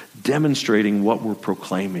just demonstrating what we're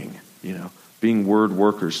proclaiming, being word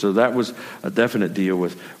workers. So that was a definite deal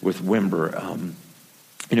with Wimber.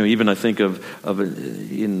 Even I think of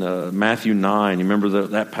in Matthew 9, you remember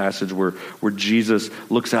that passage where Jesus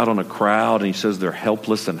looks out on a crowd and he says they're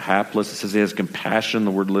helpless and hapless. It says he has compassion.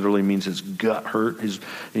 The word literally means his gut hurt.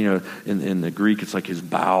 In the Greek, it's like his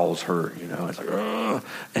bowels hurt. It's like, ugh.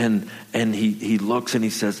 And he looks and he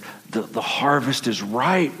says, the harvest is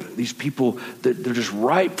ripe. These people, they're just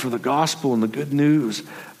ripe for the gospel and the good news.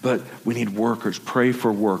 But we need workers. Pray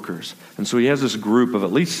for workers. And so he has this group of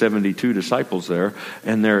at least 72 disciples there,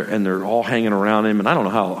 and they're all hanging around him. And I don't know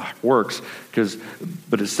how it works,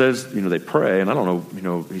 but it says they pray, and I don't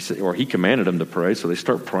know he said, or he commanded them to pray, so they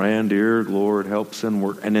start praying, dear Lord, help send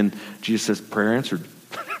work. And then Jesus says, prayer answered,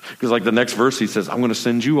 because like the next verse he says, I'm going to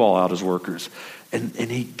send you all out as workers, and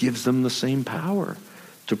he gives them the same power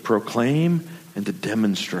to proclaim and to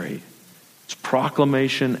demonstrate. It's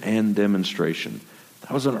proclamation and demonstration.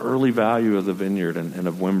 That was an early value of the Vineyard and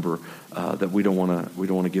of Wimber that we don't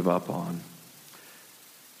want to give up on.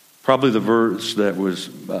 Probably the verse that was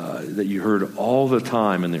that you heard all the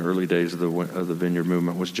time in the early days of the Vineyard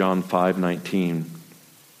movement was John 5:19.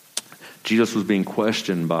 Jesus was being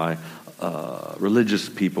questioned by religious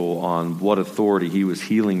people on what authority he was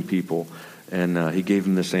healing people, and he gave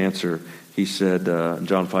them this answer. He said,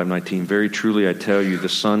 John 5:19, very truly I tell you, the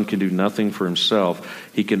Son can do nothing for himself.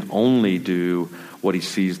 He can only do what he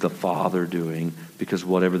sees the Father doing, because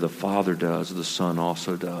whatever the Father does, the Son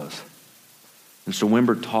also does. And so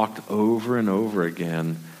Wimber talked over and over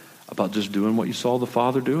again about just doing what you saw the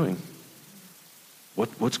Father doing.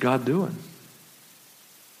 What's God doing?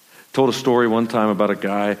 Told a story one time about a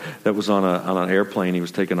guy that was on an airplane he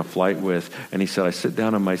was taking a flight with, and he said, I sit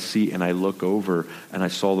down in my seat and I look over and I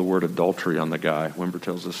saw the word adultery on the guy. Wimber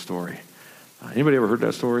tells this story. Anybody ever heard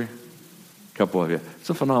that story? A couple of you. It's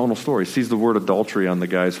a phenomenal story. He sees the word adultery on the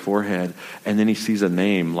guy's forehead, and then he sees a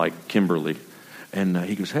name like Kimberly. And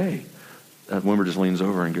he goes, hey. Wimber just leans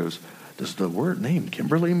over and goes, does the word name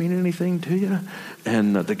Kimberly mean anything to you?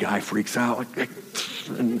 And the guy freaks out,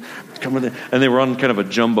 and they were on kind of a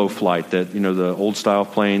jumbo flight that, the old style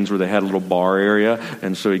planes where they had a little bar area.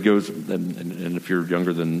 And so he goes, and if you're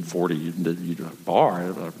younger than 40, you bar,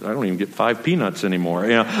 I don't even get 5 peanuts anymore.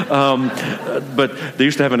 But they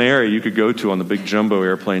used to have an area you could go to on the big jumbo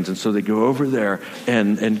airplanes. And so they go over there,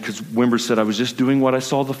 and because Wimber said, I was just doing what I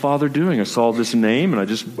saw the Father doing. I saw this name, and I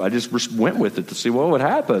just went with it to see what would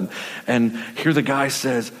happen. And here the guy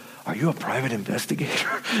says, are you a private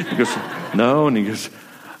investigator? He goes, no. And he goes,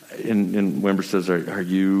 and Wimber says, are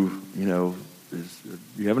you,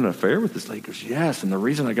 you having an affair with this lady? He goes, yes. And the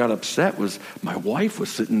reason I got upset was my wife was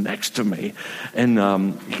sitting next to me. And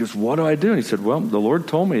he goes, what do I do? And he said, well, the Lord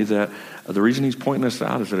told me that the reason he's pointing this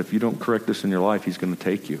out is that if you don't correct this in your life, he's going to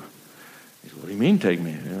take you. He said, what do you mean take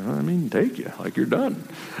me? I mean, take you, like you're done.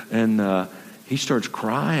 And he starts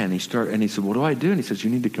crying. And he said, what do I do? And he says, you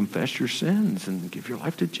need to confess your sins and give your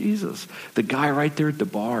life to Jesus. The guy right there at the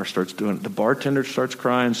bar starts doing it. The bartender starts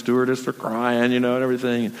crying. Stewardess are crying, and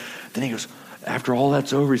everything. And then he goes, after all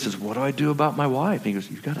that's over, he says, what do I do about my wife? And he goes,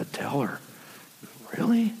 you've got to tell her.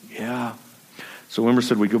 Really? Yeah. So Wimber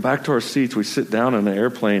said, we go back to our seats. We sit down in the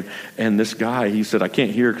airplane. And this guy, he said, I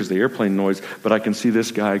can't hear because the airplane noise, but I can see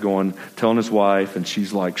this guy going, telling his wife, and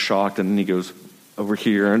she's like shocked. And then he goes over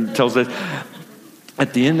here and tells it.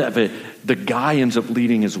 At the end of it, the guy ends up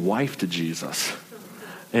leading his wife to Jesus.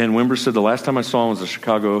 And Wimber said, the last time I saw him was at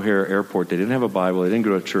Chicago O'Hare Airport. They didn't have a Bible. They didn't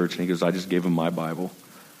go to church. And he goes, I just gave him my Bible.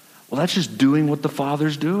 Well, that's just doing what the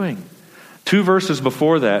Father's doing. 2 verses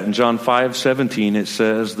before that, in John 5:17, it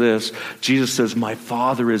says this. Jesus says, my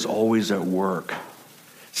Father is always at work.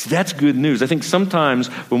 See, that's good news. I think sometimes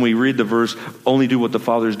when we read the verse, only do what the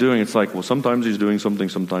Father's doing, it's like, well, sometimes he's doing something,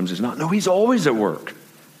 sometimes he's not. No, he's always at work.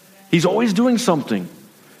 He's always doing something.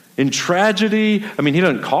 In tragedy, I mean, he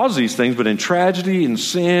doesn't cause these things, but in tragedy, in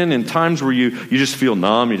sin, in times where you just feel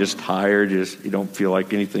numb, you're just tired, you don't feel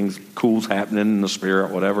like anything cool's happening in the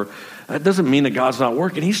spirit, whatever. That doesn't mean that God's not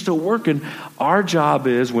working. He's still working. Our job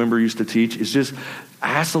is, Wimber used to teach, is just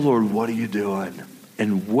ask the Lord, what are you doing?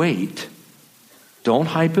 And wait. Don't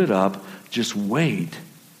hype it up. Just wait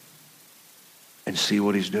and see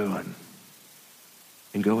what he's doing.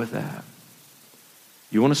 And go with that.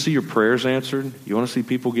 You want to see your prayers answered? You want to see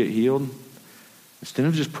people get healed? Instead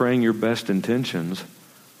of just praying your best intentions,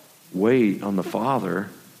 wait on the Father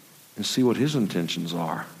and see what his intentions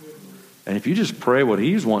are. And if you just pray what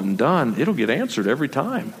he's wanting done, it'll get answered every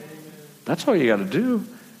time. That's all you got to do.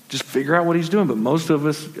 Just figure out what he's doing. But most of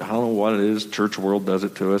us, I don't know what it is, church world does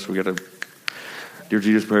it to us. We got to, dear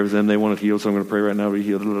Jesus, pray for them. They want it healed, so I'm going to pray right now to be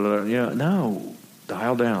healed. Yeah, no.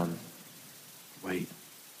 Dial down. Wait.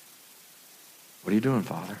 What are you doing,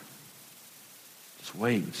 Father? Just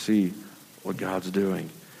wait and see what God's doing.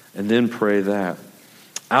 And then pray that.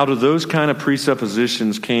 Out of those kind of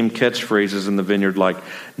presuppositions came catchphrases in the Vineyard like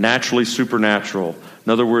naturally supernatural.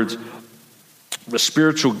 In other words, the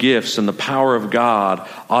spiritual gifts and the power of God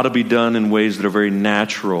ought to be done in ways that are very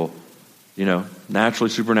natural. Naturally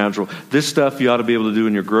supernatural. This stuff you ought to be able to do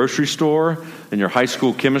in your grocery store, in your high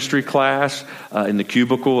school chemistry class, in the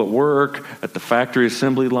cubicle at work, at the factory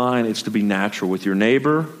assembly line. It's to be natural with your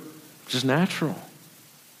neighbor. Just natural.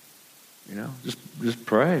 Just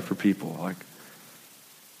pray for people like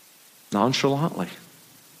nonchalantly.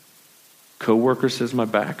 Coworker says my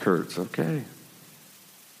back hurts. Okay.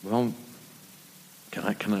 Well,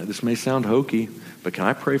 can I, this may sound hokey, but can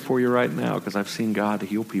I pray for you right now? Because I've seen God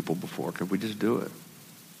heal people before. Could we just do it?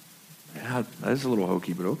 Yeah, that is a little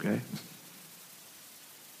hokey, but okay.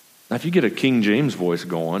 Now, if you get a King James voice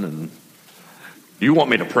going and you want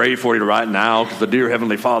me to pray for you right now because the dear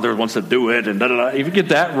Heavenly Father wants to do it, and da-da-da. If you get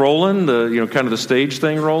that rolling, kind of the stage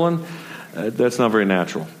thing rolling, that's not very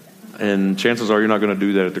natural. And chances are you're not going to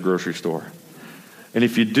do that at the grocery store. And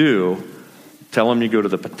if you do, tell them you go to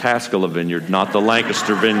the Pataskala Vineyard, not the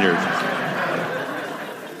Lancaster Vineyard.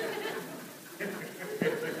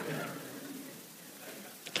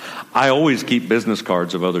 I always keep business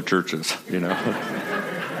cards of other churches,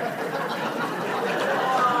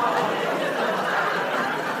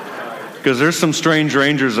 Because there's some strange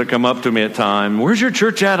rangers that come up to me at time. Where's your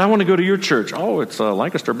church at? I want to go to your church. Oh, it's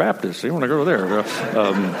Lancaster Baptist. You want to go there?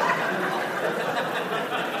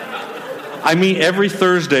 I meet every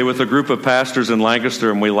Thursday with a group of pastors in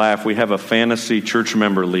Lancaster, and we laugh. We have a fantasy church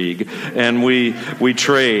member league, and we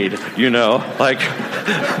trade, like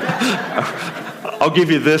I'll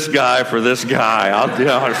give you this guy for this guy.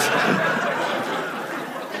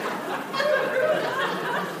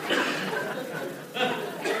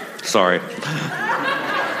 Sorry.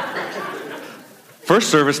 First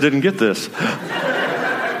service didn't get this.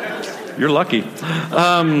 You're lucky.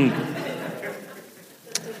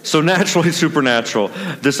 So naturally supernatural.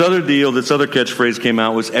 This other catchphrase came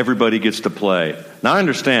out was everybody gets to play. Now I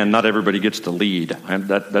understand not everybody gets to lead.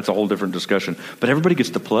 That's a whole different discussion. But everybody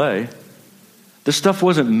gets to play. This stuff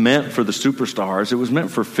wasn't meant for the superstars. It was meant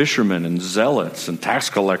for fishermen and zealots and tax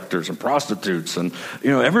collectors and prostitutes. And,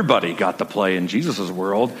 everybody got to play in Jesus'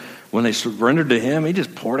 world. When they surrendered to him, he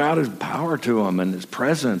just poured out his power to them and his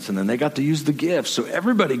presence. And then they got to use the gifts. So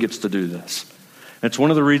everybody gets to do this. It's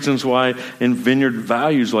one of the reasons why in Vineyard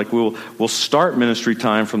Values, like we'll start ministry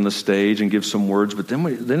time from the stage and give some words, but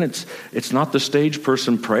then it's not the stage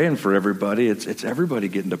person praying for everybody. It's everybody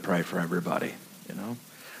getting to pray for everybody. You know,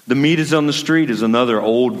 the meat is on the street is another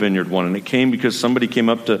old Vineyard one, and it came because somebody came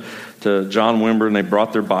up to John Wimber and they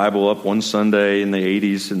brought their Bible up one Sunday in the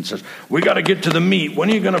 80s and says, "We got to get to the meat.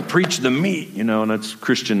 When are you going to preach the meat?" You know, and that's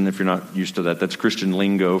Christian. If you're not used to that, that's Christian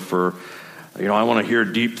lingo for, you know, I want to hear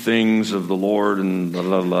deep things of the Lord and blah,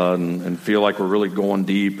 blah, blah, and feel like we're really going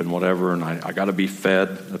deep and whatever, and I got to be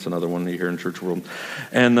fed. That's another one you hear in church world.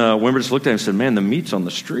 And Wimber just looked at him and said, "Man, the meat's on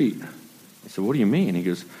the street." I said, "What do you mean?" He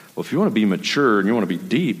goes, "Well, if you want to be mature and you want to be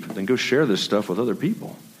deep, then go share this stuff with other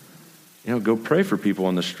people. You know, go pray for people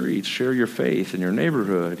on the streets, share your faith in your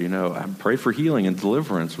neighborhood, you know, pray for healing and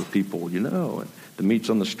deliverance with people, you know, and the meat's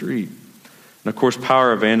on the street." And of course,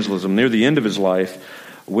 power evangelism. Near the end of his life,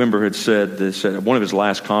 Wimber had said this at one of his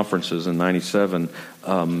last conferences in 97.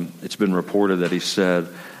 It's been reported that he said,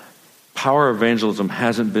 power evangelism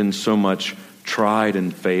hasn't been so much tried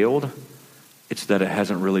and failed, it's that it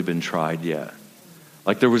hasn't really been tried yet.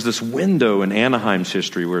 Like there was this window in Anaheim's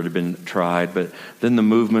history where it had been tried, but then the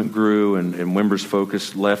movement grew and Wimber's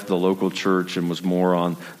focus left the local church and was more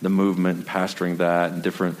on the movement and pastoring that and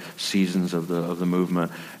different seasons of the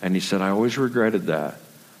movement. And he said, "I always regretted that.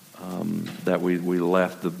 That we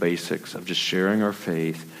left the basics of just sharing our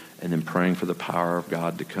faith and then praying for the power of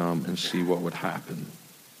God to come and see what would happen."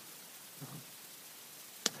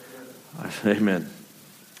 Amen.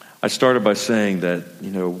 I started by saying that,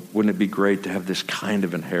 you know, wouldn't it be great to have this kind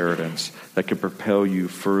of inheritance that could propel you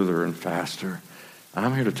further and faster? And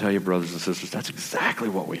I'm here to tell you, brothers and sisters, that's exactly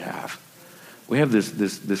what we have. We have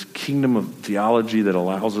this kingdom of theology that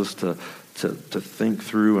allows us to think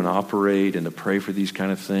through and operate and to pray for these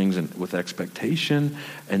kind of things and with expectation,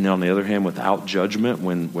 and then on the other hand, without judgment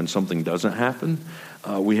when something doesn't happen.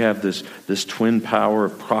 We have this twin power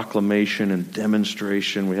of proclamation and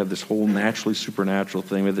demonstration. We have this whole naturally supernatural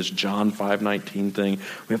thing. We have this John 5:19 thing.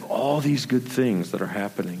 We have all these good things that are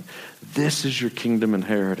happening. This is your kingdom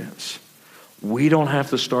inheritance. We don't have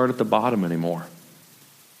to start at the bottom anymore.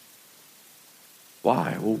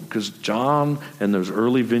 Why? Well, because John and those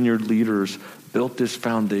early vineyard leaders built this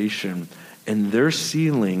foundation, and their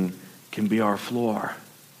ceiling can be our floor.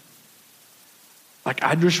 Like,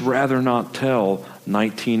 I'd just rather not tell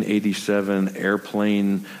 1987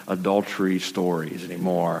 airplane adultery stories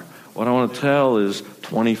anymore. What I want to tell is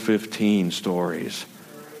 2015 stories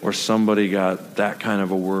where somebody got that kind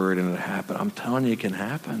of a word and it happened. I'm telling you, it can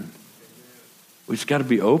happen. We just got to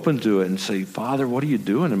be open to it and say, "Father, what are you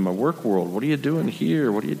doing in my work world? What are you doing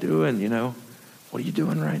here? What are you doing, you know? What are you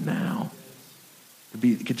doing right now?"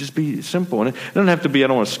 It could just be simple. And it doesn't have to be, I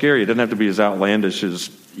don't want to scare you, it doesn't have to be as outlandish as,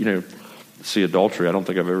 you know, see adultery. I don't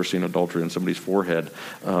think I've ever seen adultery on somebody's forehead.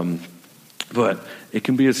 But it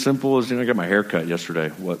can be as simple as, you know, I got my hair cut yesterday,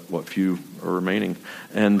 what few are remaining.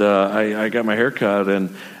 And I got my hair cut,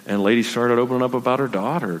 and a lady started opening up about her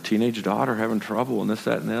daughter, teenage daughter, having trouble and this,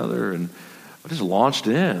 that, and the other. And I just launched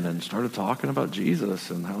in and started talking about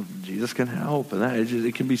Jesus and how Jesus can help. And that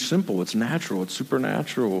it can be simple. It's natural. It's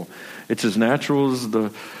supernatural. It's as natural as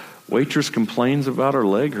the waitress complains about her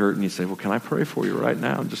leg hurt, and you say, "Well, can I pray for you right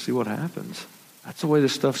now?" and just see what happens. That's the way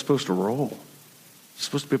this stuff's supposed to roll. It's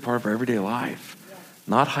supposed to be a part of our everyday life.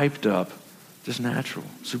 Not hyped up, just natural,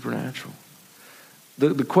 supernatural.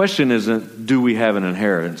 The question isn't, do we have an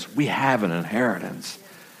inheritance? We have an inheritance.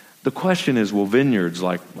 The question is, will vineyards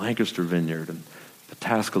like Lancaster Vineyard and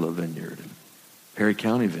Pataskala Vineyard and Perry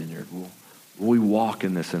County Vineyard, will we walk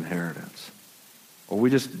in this inheritance? Or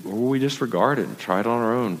will we disregard it and try it on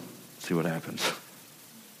our own, see what happens?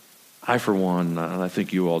 I, for one, and I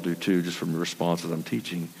think you all do too, just from the responses I'm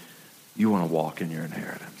teaching, you want to walk in your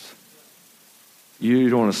inheritance. You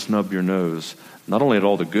don't want to snub your nose, not only at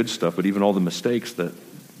all the good stuff, but even all the mistakes that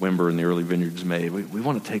Wimber and the early vineyards made. We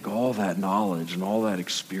want to take all that knowledge and all that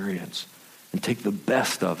experience and take the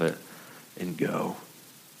best of it and go.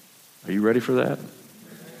 Are you ready for that?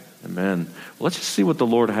 Amen. Well, let's just see what the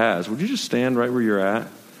Lord has. Would you just stand right where you're at?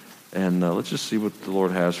 And let's just see what the Lord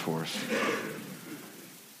has for us.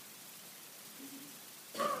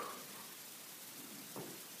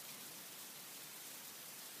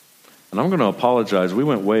 And I'm going to apologize. We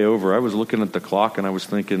went way over. I was looking at the clock and I was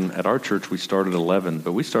thinking at our church we started at 11,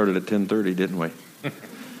 but we started at 10:30, didn't we?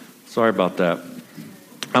 Sorry about that.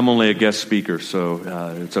 I'm only a guest speaker,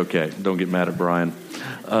 so it's okay. Don't get mad at Brian.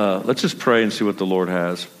 Let's just pray and see what the Lord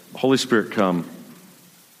has. Holy Spirit, come.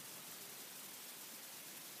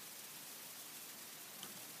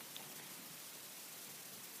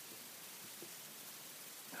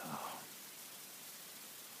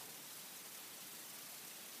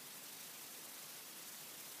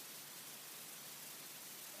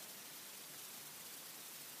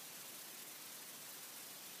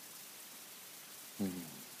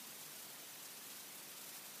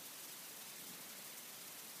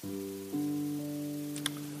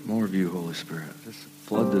 More of you, Holy Spirit. Just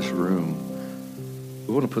flood this room.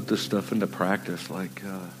 We want to put this stuff into practice. Like,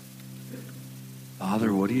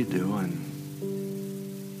 Father, what are you doing?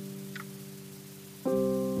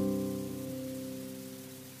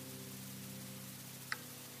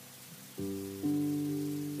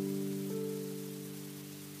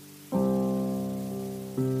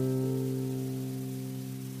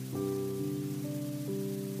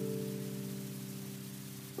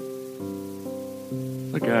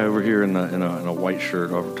 The guy over here in a white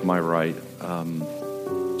shirt over to my right,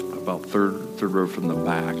 about third row from the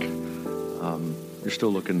back. You're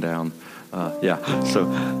still looking down. Yeah. So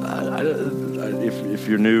if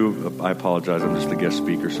you're new, I apologize. I'm just the guest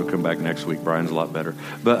speaker, so come back next week. Brian's a lot better.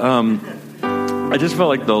 But I just felt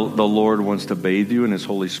like the Lord wants to bathe you in His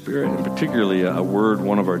Holy Spirit, and particularly a word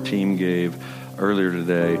one of our team gave earlier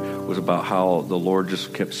today was about how the Lord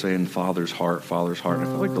just kept saying Father's heart, Father's heart. And I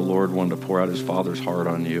feel like the Lord wanted to pour out His Father's heart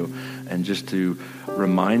on you and just to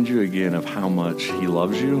remind you again of how much He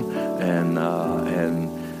loves you, and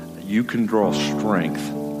you can draw strength.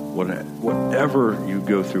 Whatever you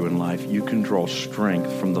go through in life, you can draw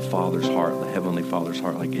strength from the Father's heart, the Heavenly Father's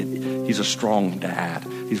heart. He's a strong dad.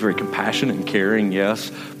 He's very compassionate and caring, yes,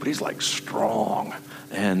 but He's like strong.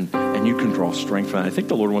 And you can draw strength from that. I think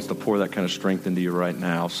the Lord wants to pour that kind of strength into you right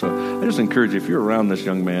now. So I just encourage you, if you're around this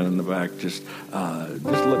young man in the back, just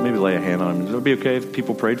maybe lay a hand on him. Would that be okay if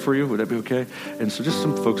people prayed for you? Would that be okay? And so just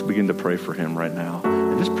some folks begin to pray for him right now.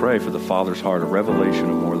 And just pray for the Father's heart, a revelation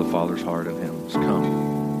of more of the Father's heart in him. Just come.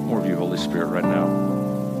 More of you, Holy Spirit, right now.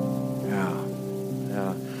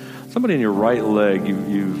 Yeah. Somebody in your right leg,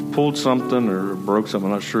 you've pulled something or broke something,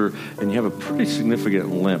 I'm not sure, and you have a pretty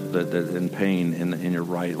significant limp that and pain in your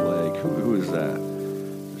right leg. Who is that?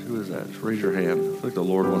 Who is that? Just raise your hand. I feel like the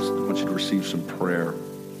Lord wants you to receive some prayer.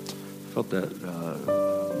 I felt that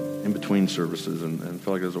in between services and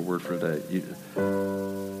felt like there's a word for that.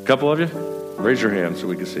 A couple of you? Raise your hand so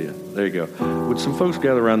we can see it. There you go. Would some folks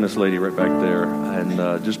gather around this lady right back there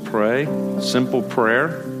and just pray? Simple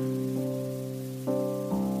prayer.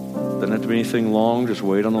 Doesn't have to be anything long. Just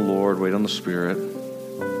wait on the Lord. Wait on the Spirit.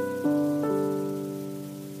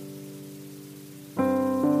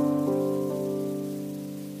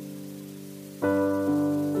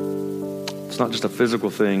 It's not just a physical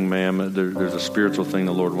thing, ma'am. There's a spiritual thing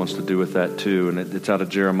the Lord wants to do with that too. And it's out of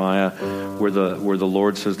Jeremiah where the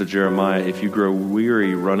Lord says to Jeremiah, if you grow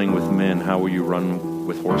weary running with men, how will you run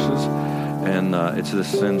with horses? And it's this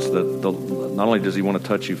sense that not only does He want to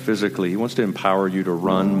touch you physically, He wants to empower you to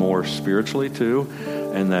run more spiritually too,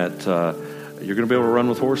 and that you're going to be able to run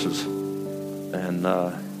with horses. And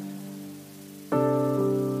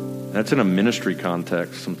that's in a ministry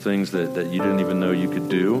context, some things that you didn't even know you could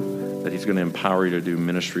do, that He's going to empower you to do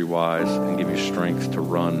ministry-wise and give you strength to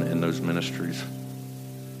run in those ministries.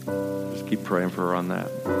 Just keep praying for her on that.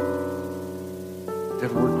 Do you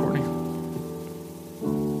have a word, Courtney?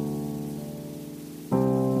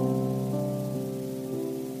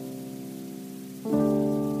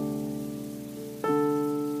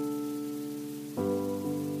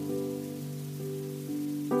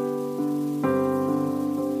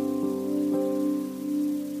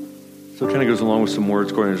 So it kind of goes along with some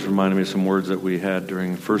words. Courtney just reminded me of some words that we had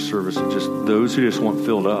during first service. It's just those who just want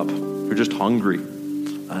filled up, who are just hungry.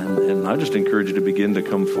 And I just encourage you to begin to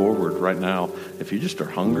come forward right now. If you just are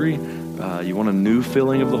hungry, you want a new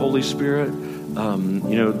filling of the Holy Spirit.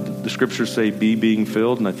 The scriptures say be being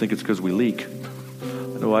filled, and I think it's because we leak.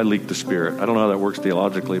 I know I leak the Spirit. I don't know how that works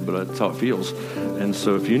theologically, but that's how it feels. And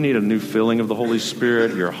so if you need a new filling of the Holy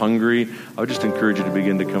Spirit, you're hungry, I would just encourage you to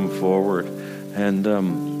begin to come forward. And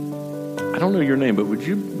I don't know your name, but would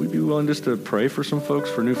you be willing just to pray for some folks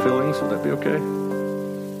for new fillings? Would that be okay?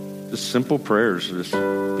 Just simple prayers. Just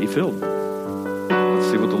be filled. Let's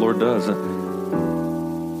see what the Lord does.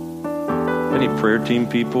 Any prayer team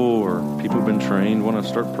people or people who've been trained want to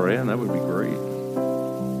start praying? That would be great.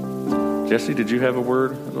 Jesse, did you have a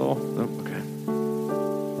word at all? No? Okay.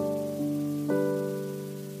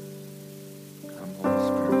 Come, Holy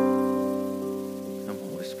Spirit. Come,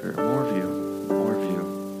 Holy Spirit. More of you.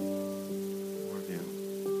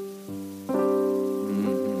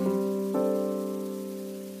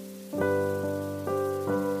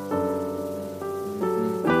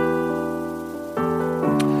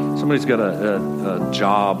 Somebody's got a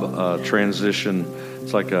job transition.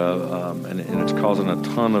 It's like and it's causing a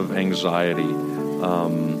ton of anxiety.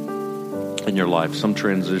 in your life, some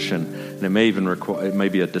transition, and it may even require, it may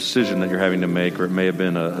be a decision that you're having to make, or it may have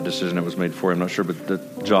been a decision that was made for you. I'm not sure, but the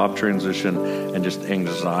job transition and just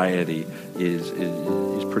anxiety is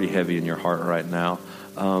pretty heavy in your heart right now.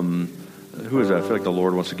 Who is that? I feel like the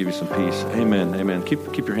Lord wants to give you some peace. Amen. Amen.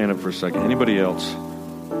 Keep your hand up for a second. Anybody else?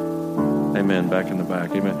 Amen. Back in the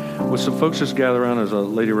back. Amen. Well, some folks just gather around. There's a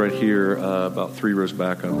lady right here, about 3 rows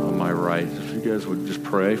back on my right. If you guys would just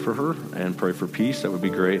pray for her and pray for peace, that would be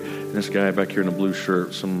great. And this guy back here in a blue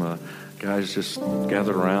shirt, some guys just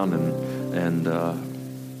gathered around and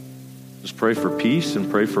just pray for peace and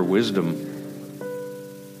pray for wisdom.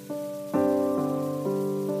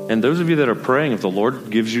 And those of you that are praying, if the Lord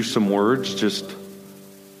gives you some words, just,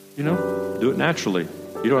 do it naturally.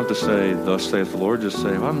 You don't have to say, thus saith the Lord. Just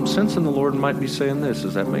say, I'm sensing the Lord might be saying this.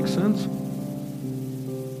 Does that make sense?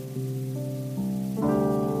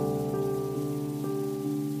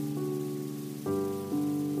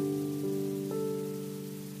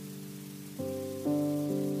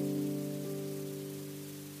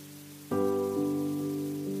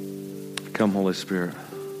 Come, Holy Spirit.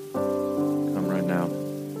 Come right now.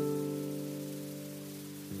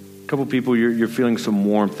 A couple people, you're feeling some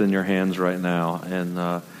warmth in your hands right now, and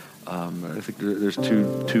I think there's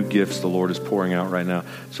two gifts the Lord is pouring out right now.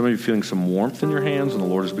 Some of you feeling some warmth in your hands, and the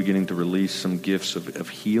Lord is beginning to release some gifts of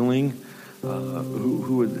healing.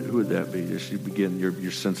 Who would that be?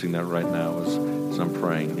 You're sensing that right now as I'm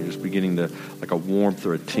praying. You're just beginning to, like a warmth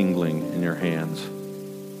or a tingling in your hands.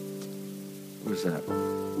 Who is that?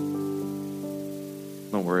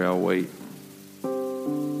 Don't worry, I'll wait.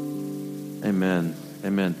 Amen.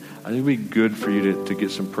 Amen. I think it would be good for you to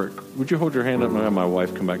get some prayer. Would you hold your hand up and have my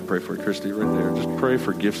wife come back and pray for it? Christy, right there. Just pray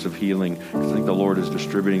for gifts of healing. I think the Lord is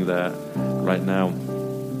distributing that right now.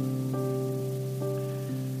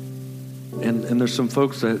 And there's some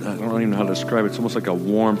folks that I don't even know how to describe it. It's almost like a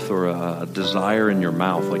warmth or a desire in your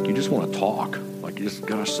mouth. Like you just want to talk. Like you just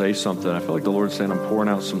got to say something. I feel like the Lord's saying I'm pouring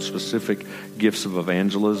out some specific gifts of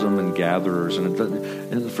evangelism and gatherers.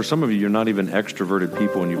 And for some of you, you're not even extroverted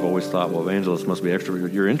people, and you've always thought, well, evangelists must be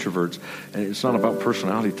extroverted. You're introverts. And it's not about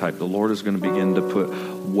personality type. The Lord is going to begin to put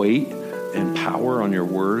weight and power on your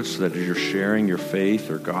words, so that as you're sharing your faith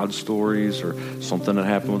or God stories or something that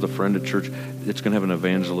happened with a friend at church, it's going to have an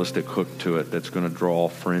evangelistic hook to it that's going to draw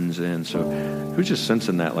friends in. So who's just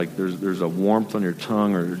sensing that? Like there's a warmth on your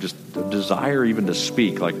tongue, or just a desire even to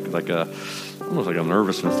speak, like almost like a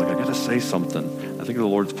nervousness, like I got to say something. I think the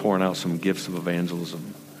Lord's pouring out some gifts of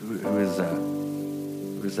evangelism. Who is that?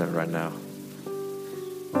 Who is that right now?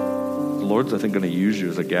 The Lord's, I think, going to use you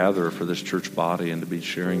as a gatherer for this church body and to be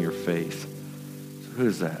sharing your faith. So who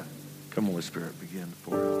is that? Come, Holy Spirit, begin to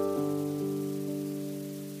pour out.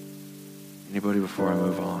 Anybody before I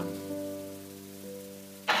move on?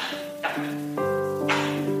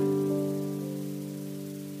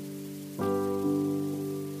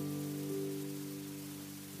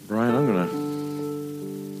 Brian, I'm going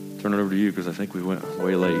to turn it over to you because I think we went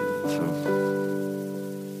way late. So.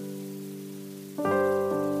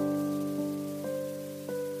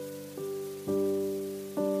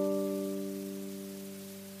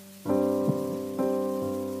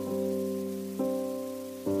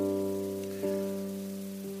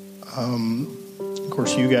 Of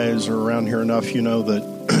course, you guys are around here enough, you know that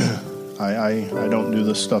I don't do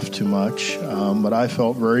this stuff too much, but I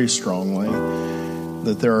felt very strongly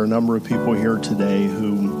that there are a number of people here today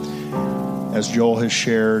who, as Joel has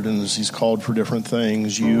shared and as he's called for different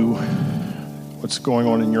things, what's going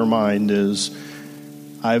on in your mind is,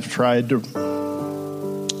 I've tried to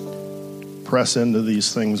press into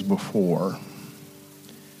these things before,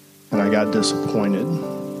 and I got disappointed.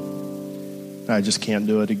 I just can't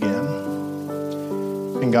do it again.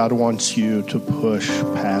 And God wants you to push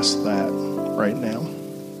past that right now.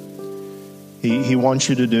 He wants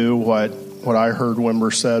you to do what I heard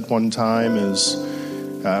Wimber said one time is,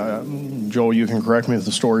 Joel, you can correct me if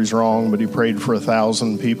the story's wrong, but he prayed for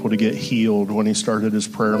 1,000 people to get healed when he started his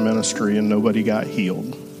prayer ministry, and nobody got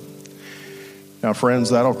healed. Now,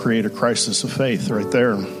 friends, that'll create a crisis of faith right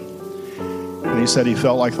there. And he said he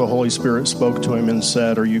felt like the Holy Spirit spoke to him and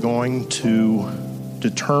said, are you going to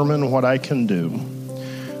determine what I can do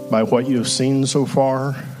by what you've seen so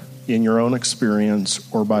far in your own experience,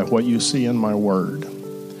 or by what you see in my word?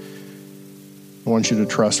 I want you to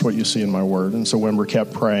trust what you see in my word. And so Wimber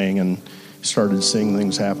kept praying and started seeing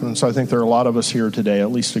things happen. And so I think there are a lot of us here today,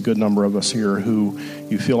 at least a good number of us here, who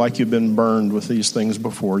you feel like you've been burned with these things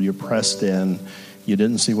before. You pressed in. You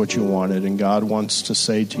didn't see what you wanted. And God wants to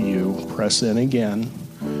say to you, press in again.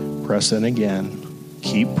 Press in again.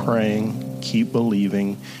 Keep praying. Keep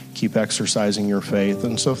believing. Keep exercising your faith.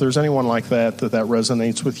 And so if there's anyone like that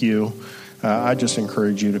resonates with you, I just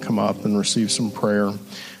encourage you to come up and receive some prayer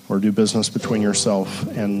or do business between yourself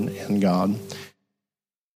and God.